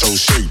 I'ma throw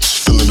shapes,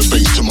 feeling the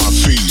bass till my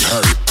feet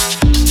hurt.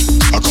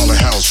 I call it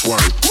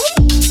housework,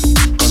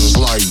 cause it's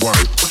light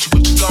work. What you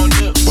gonna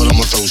do? But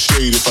I'ma throw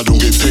shade if I don't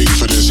get paid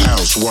for this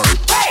housework.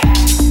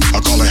 I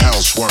call it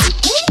housework,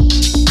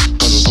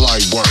 cause it's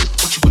light work.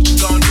 What you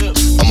gonna do?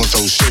 I'ma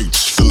throw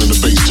shapes, feeling the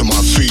bass till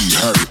my feet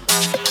hurt.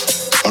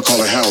 I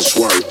call it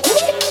housework,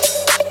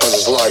 cause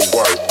it's light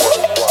work.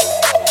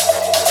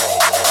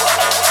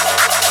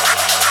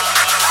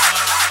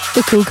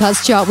 The Cool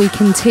Cuts chart, we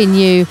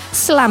continue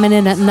slamming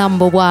in at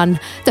number 1.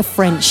 The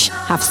French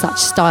have such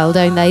style,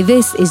 don't they?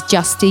 This is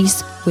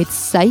Justice with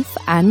Safe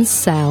and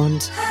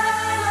Sound.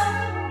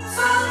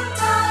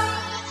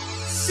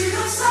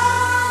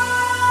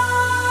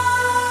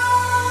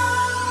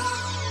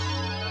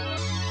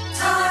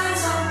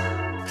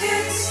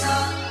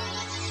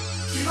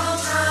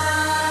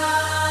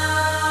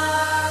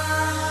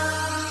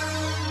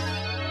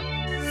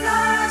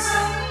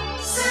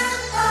 Sit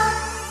back,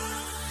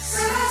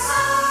 sit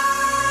aside.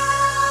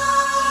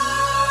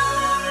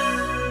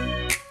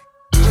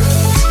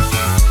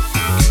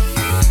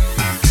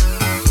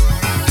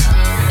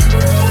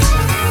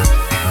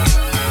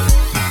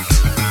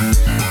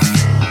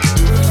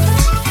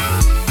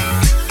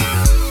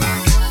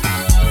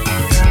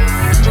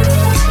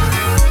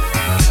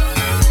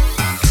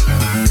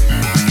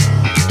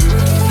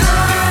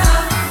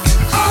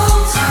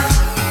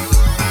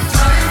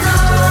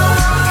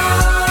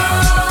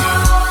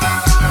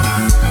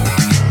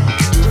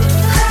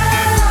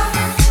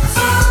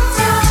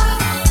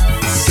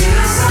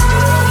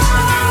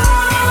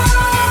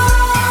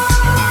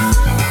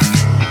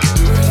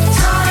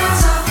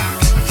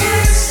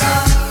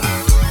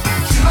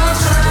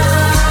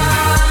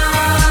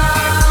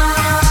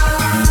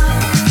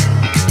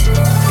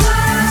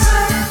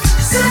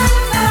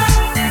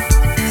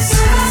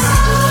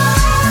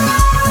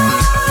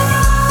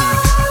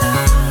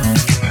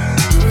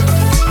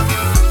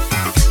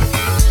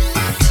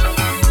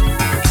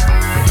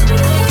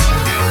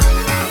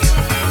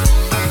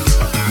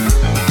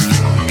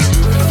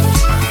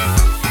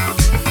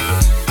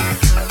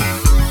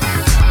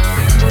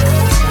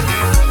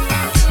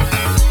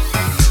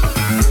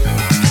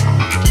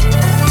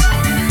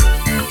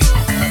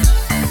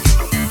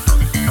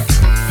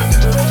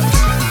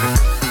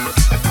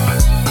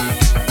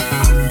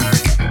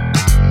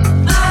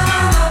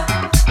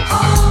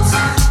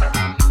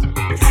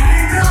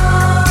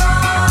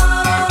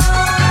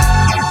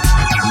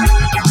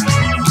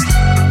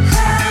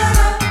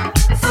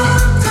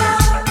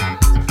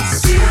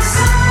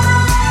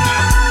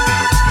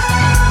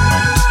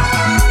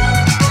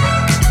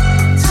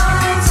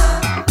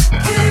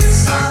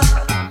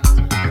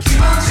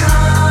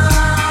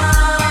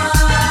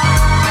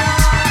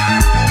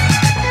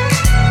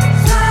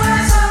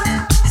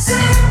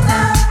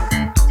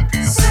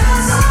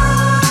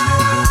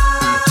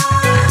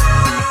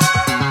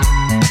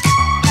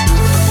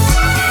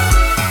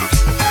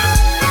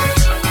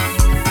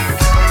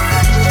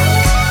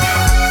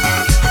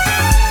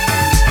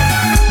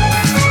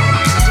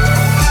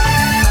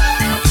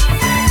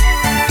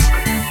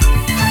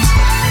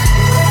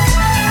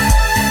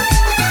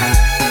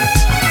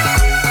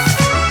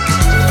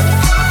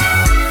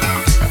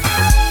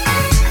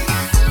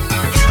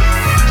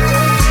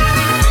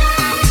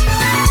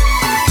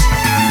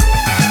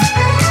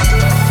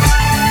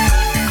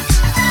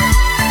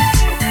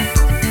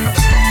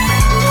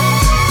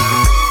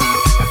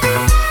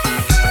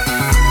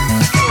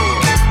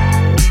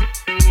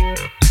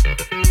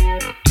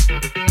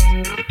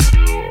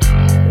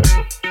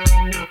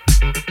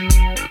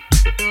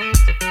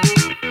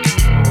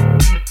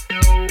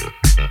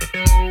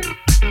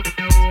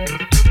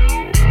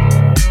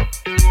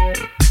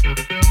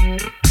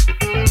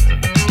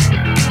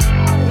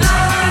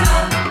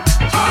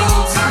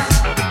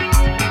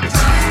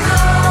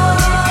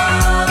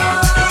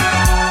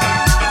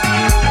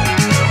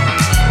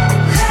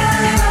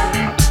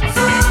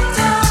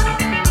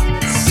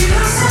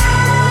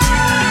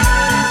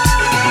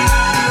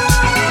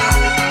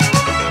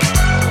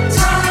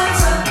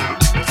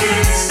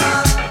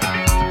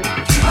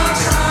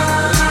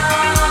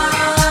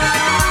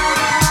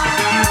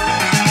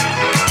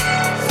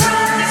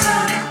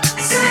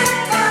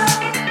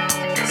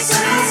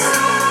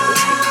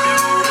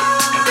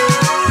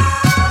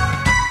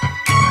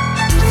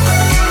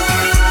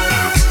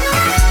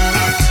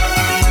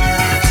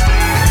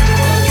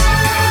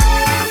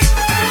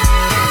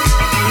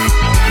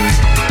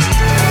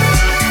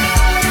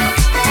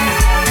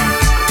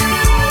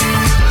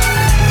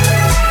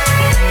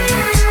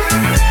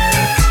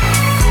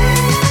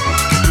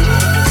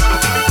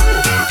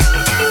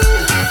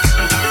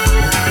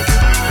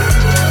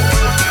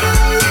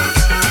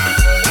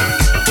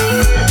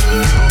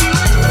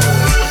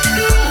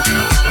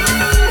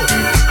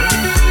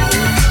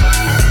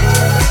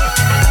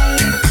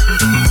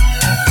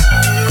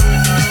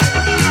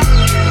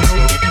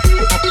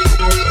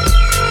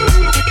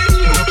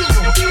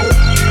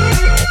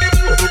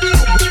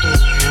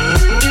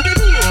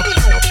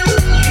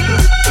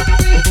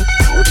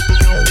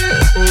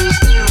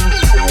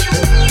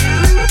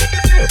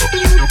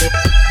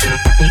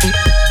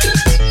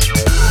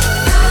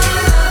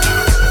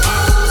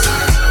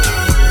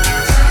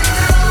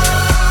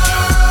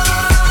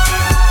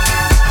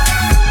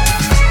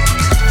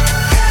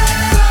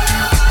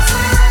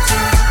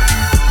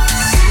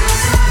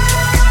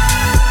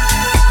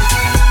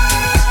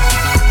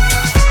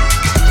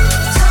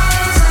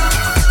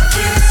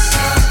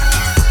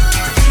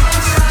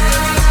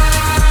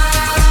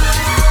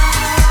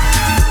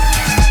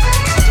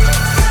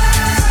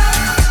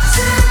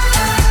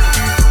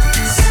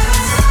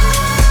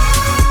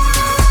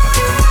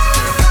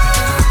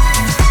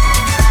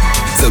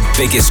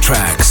 biggest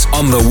tracks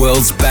on the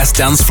world's best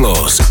dance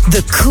floors.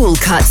 The Cool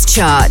Cuts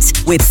Chart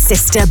with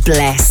Sister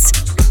Bliss.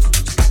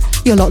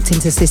 You're locked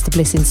into Sister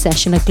Bliss in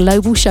Session, a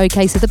global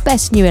showcase of the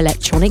best new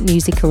electronic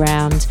music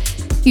around.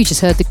 You just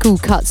heard the Cool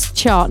Cuts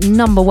Chart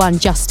 #1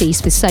 Just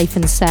East with Safe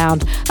and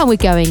Sound, and we're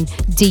going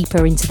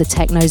deeper into the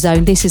techno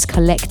zone. This is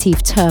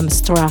Collective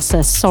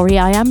Turmstrasse, Sorry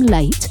I Am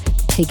Late,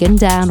 Pig and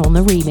Down on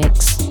the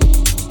remix.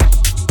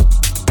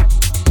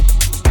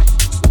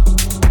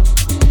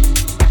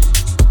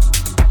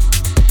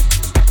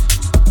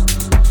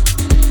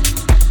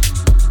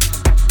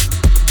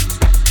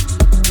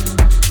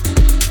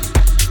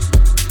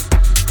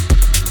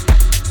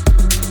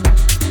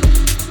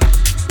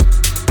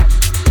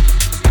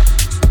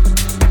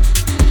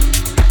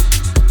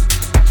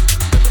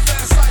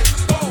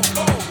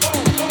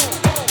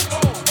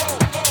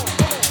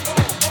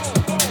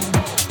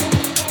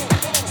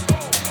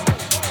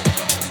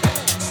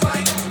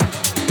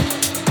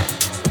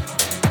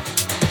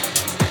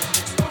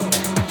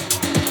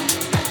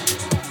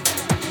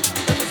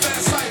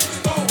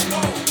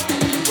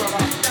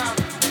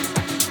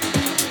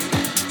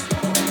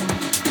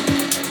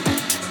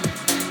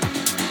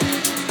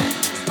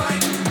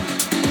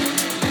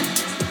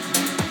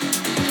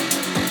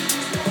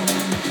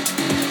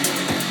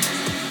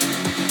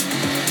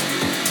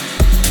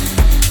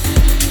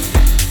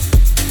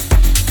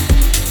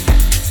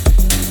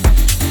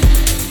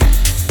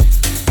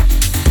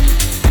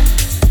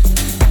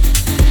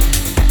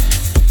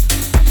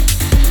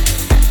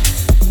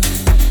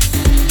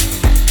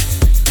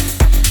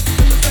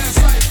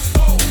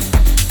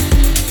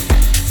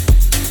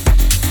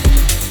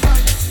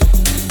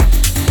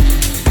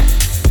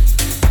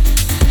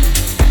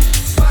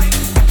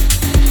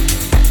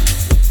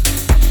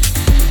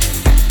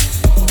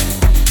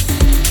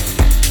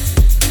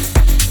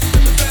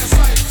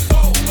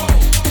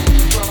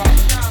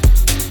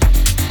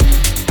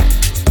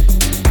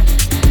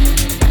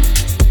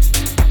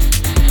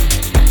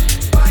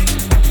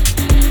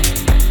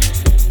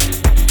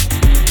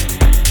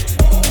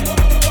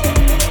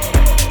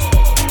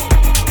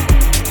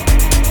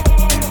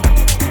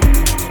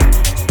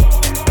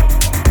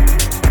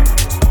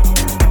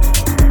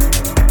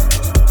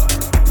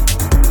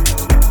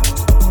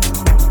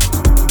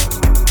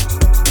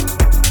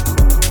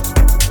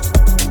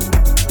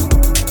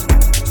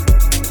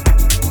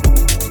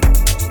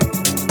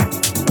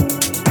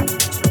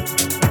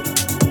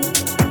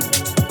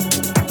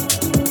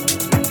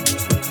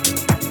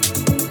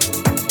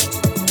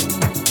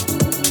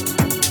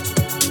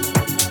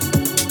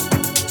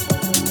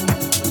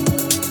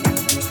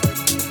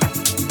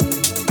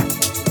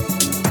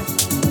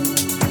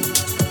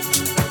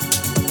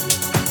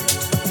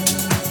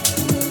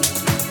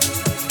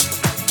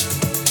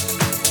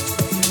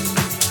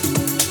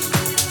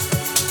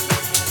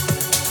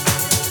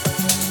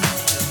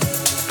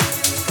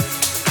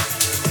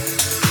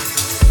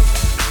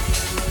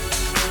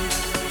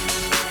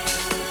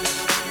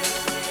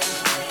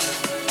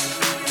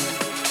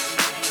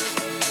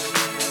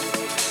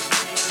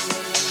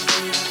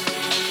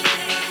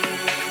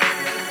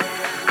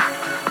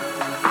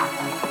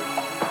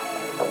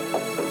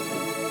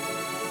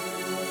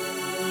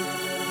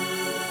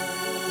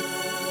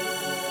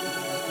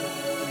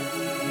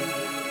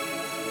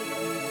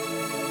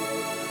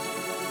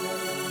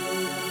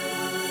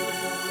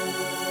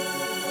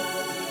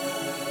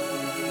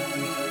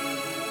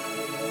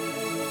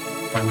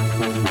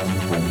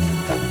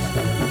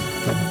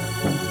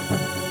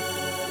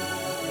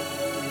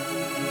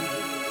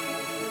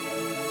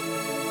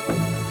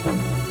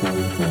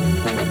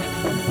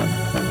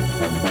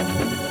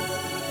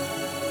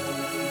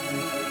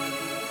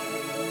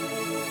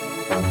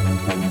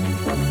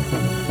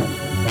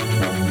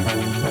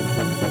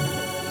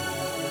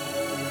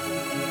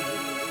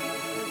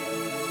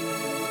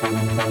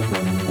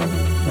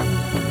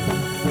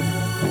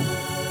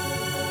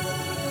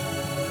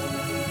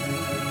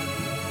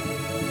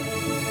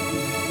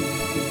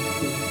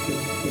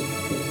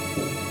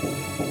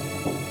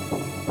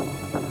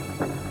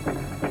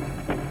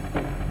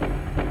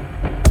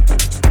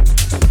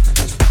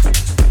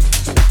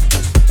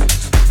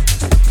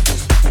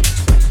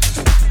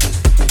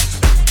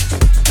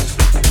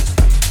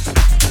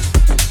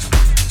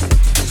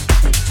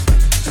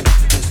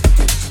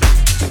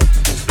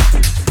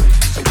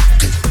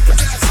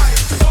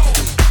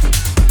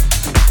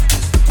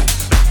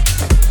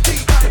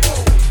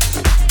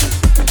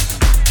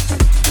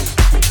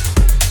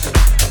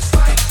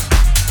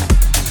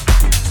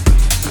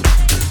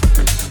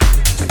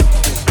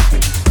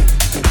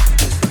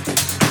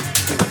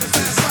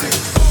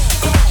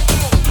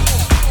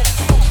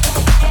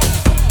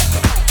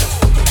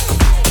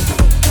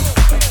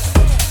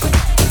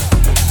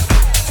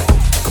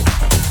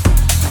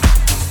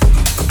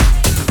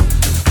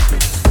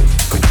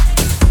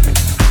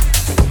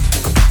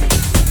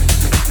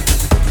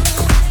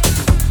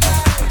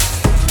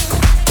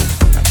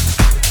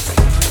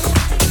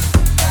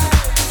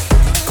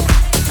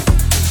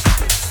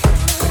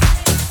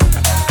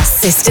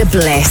 Sister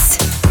Bliss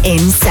In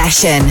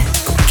Session.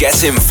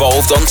 Get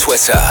involved on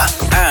Twitter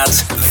at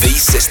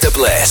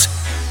 @TheSisterBliss.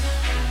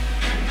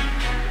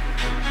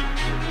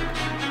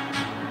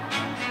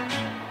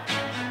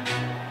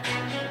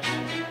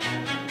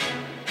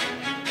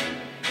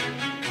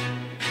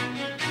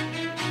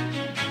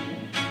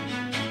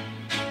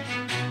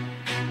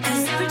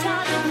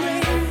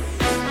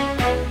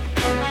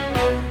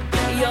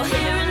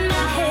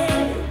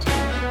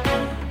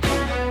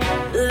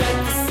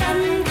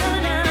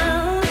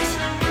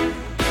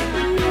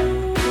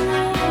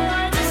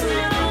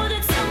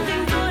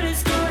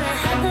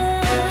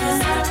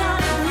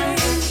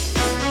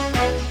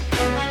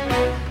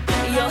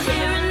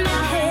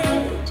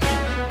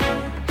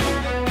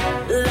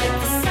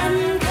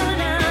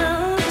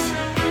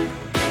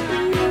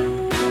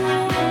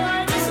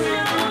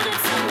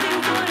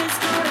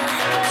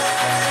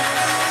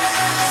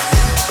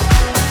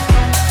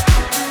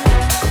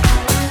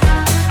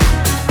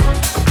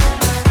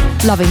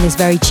 Loving this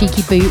very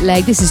cheeky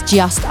bootleg. This is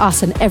Just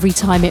Us and Every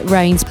Time It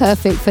Rains.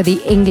 Perfect for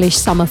the English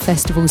summer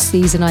festival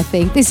season, I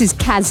think. This is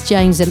Kaz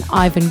James and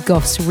Ivan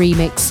Goff's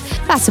remix.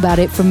 That's about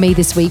it from me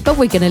this week, but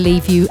we're going to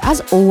leave you,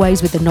 as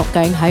always, with the Not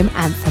Going Home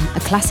anthem.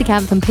 A classic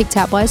anthem picked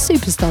out by a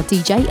superstar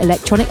DJ,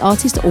 electronic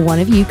artist, or one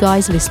of you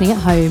guys listening at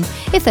home.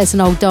 If there's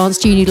an old dance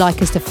tune you'd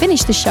like us to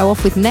finish the show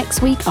off with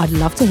next week, I'd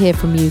love to hear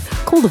from you.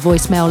 Call the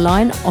voicemail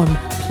line on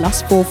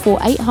 +44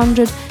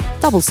 800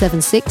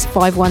 776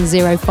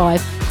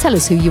 5105. Tell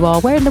us who you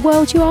are, where in the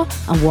world you are,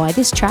 and why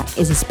this track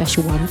is a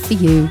special one for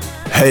you.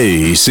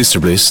 Hey, Sister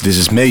Bliss, this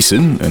is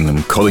Mason, and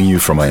I'm calling you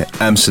from my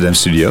Amsterdam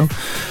studio.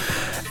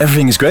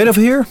 Everything is great over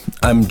here.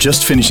 I'm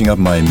just finishing up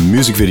my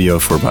music video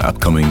for my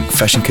upcoming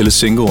Fashion Killer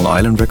single on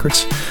Island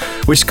Records,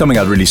 which is coming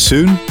out really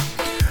soon.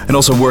 And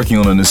also working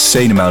on an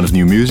insane amount of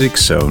new music,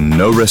 so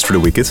no rest for the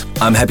wicked.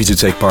 I'm happy to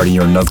take part in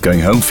your Not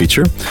Going Home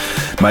feature.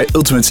 My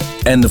ultimate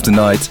end of the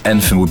night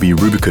anthem would be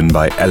Rubicon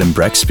by Alan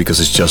Brax, because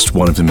it's just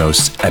one of the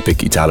most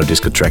epic Italo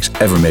disco tracks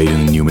ever made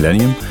in the new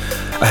millennium.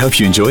 I hope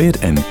you enjoy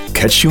it and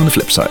catch you on the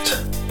flip side.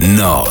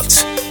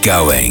 Not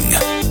Going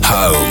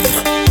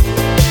Home.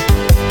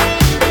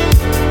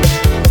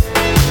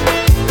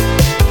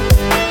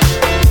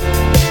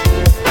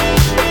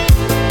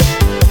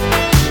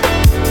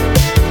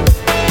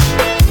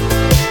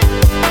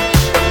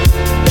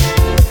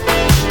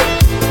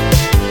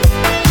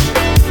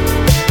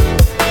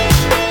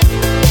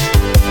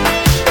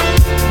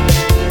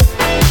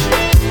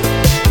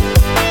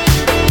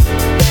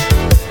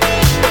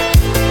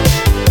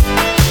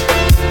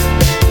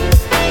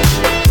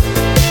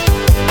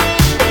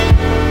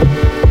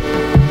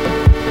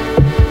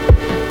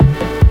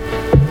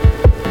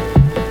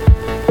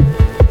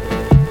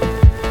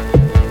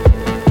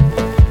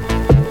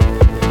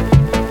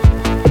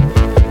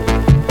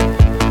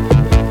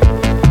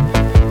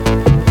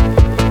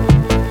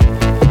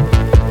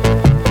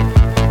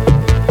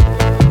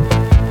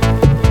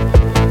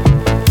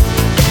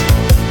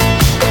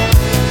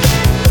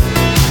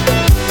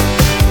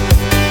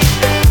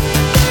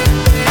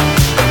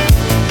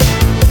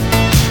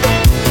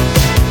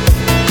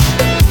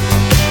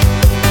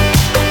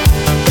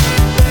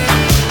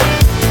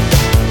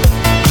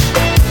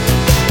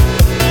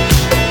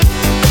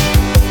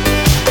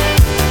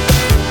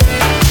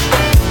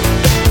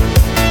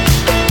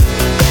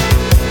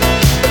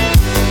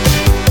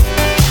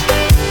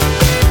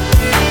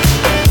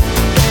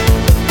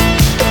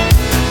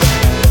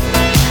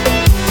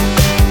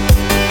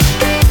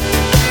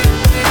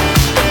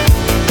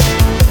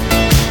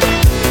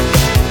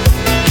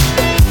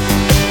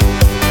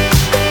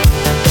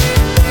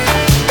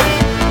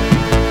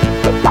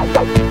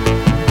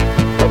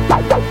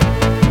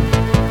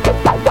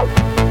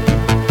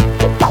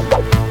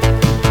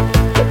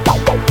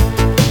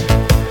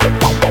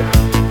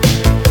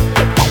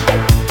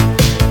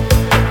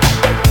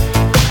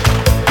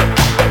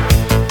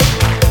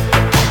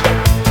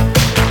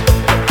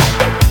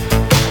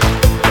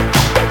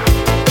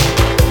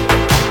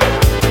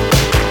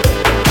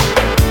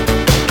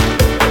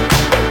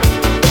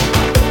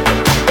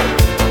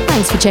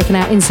 Checking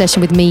out In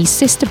Session with me,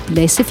 Sister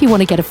Bliss. If you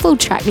want to get a full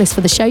track list for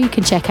the show, you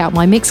can check out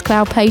my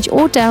Mixcloud page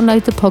or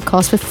download the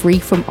podcast for free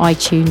from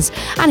iTunes.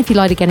 And if you'd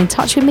like to get in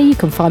touch with me, you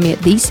can find me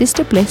at The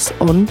Sister Bliss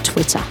on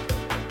Twitter.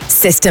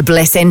 Sister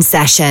Bliss In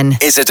Session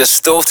is a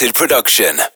Distorted production.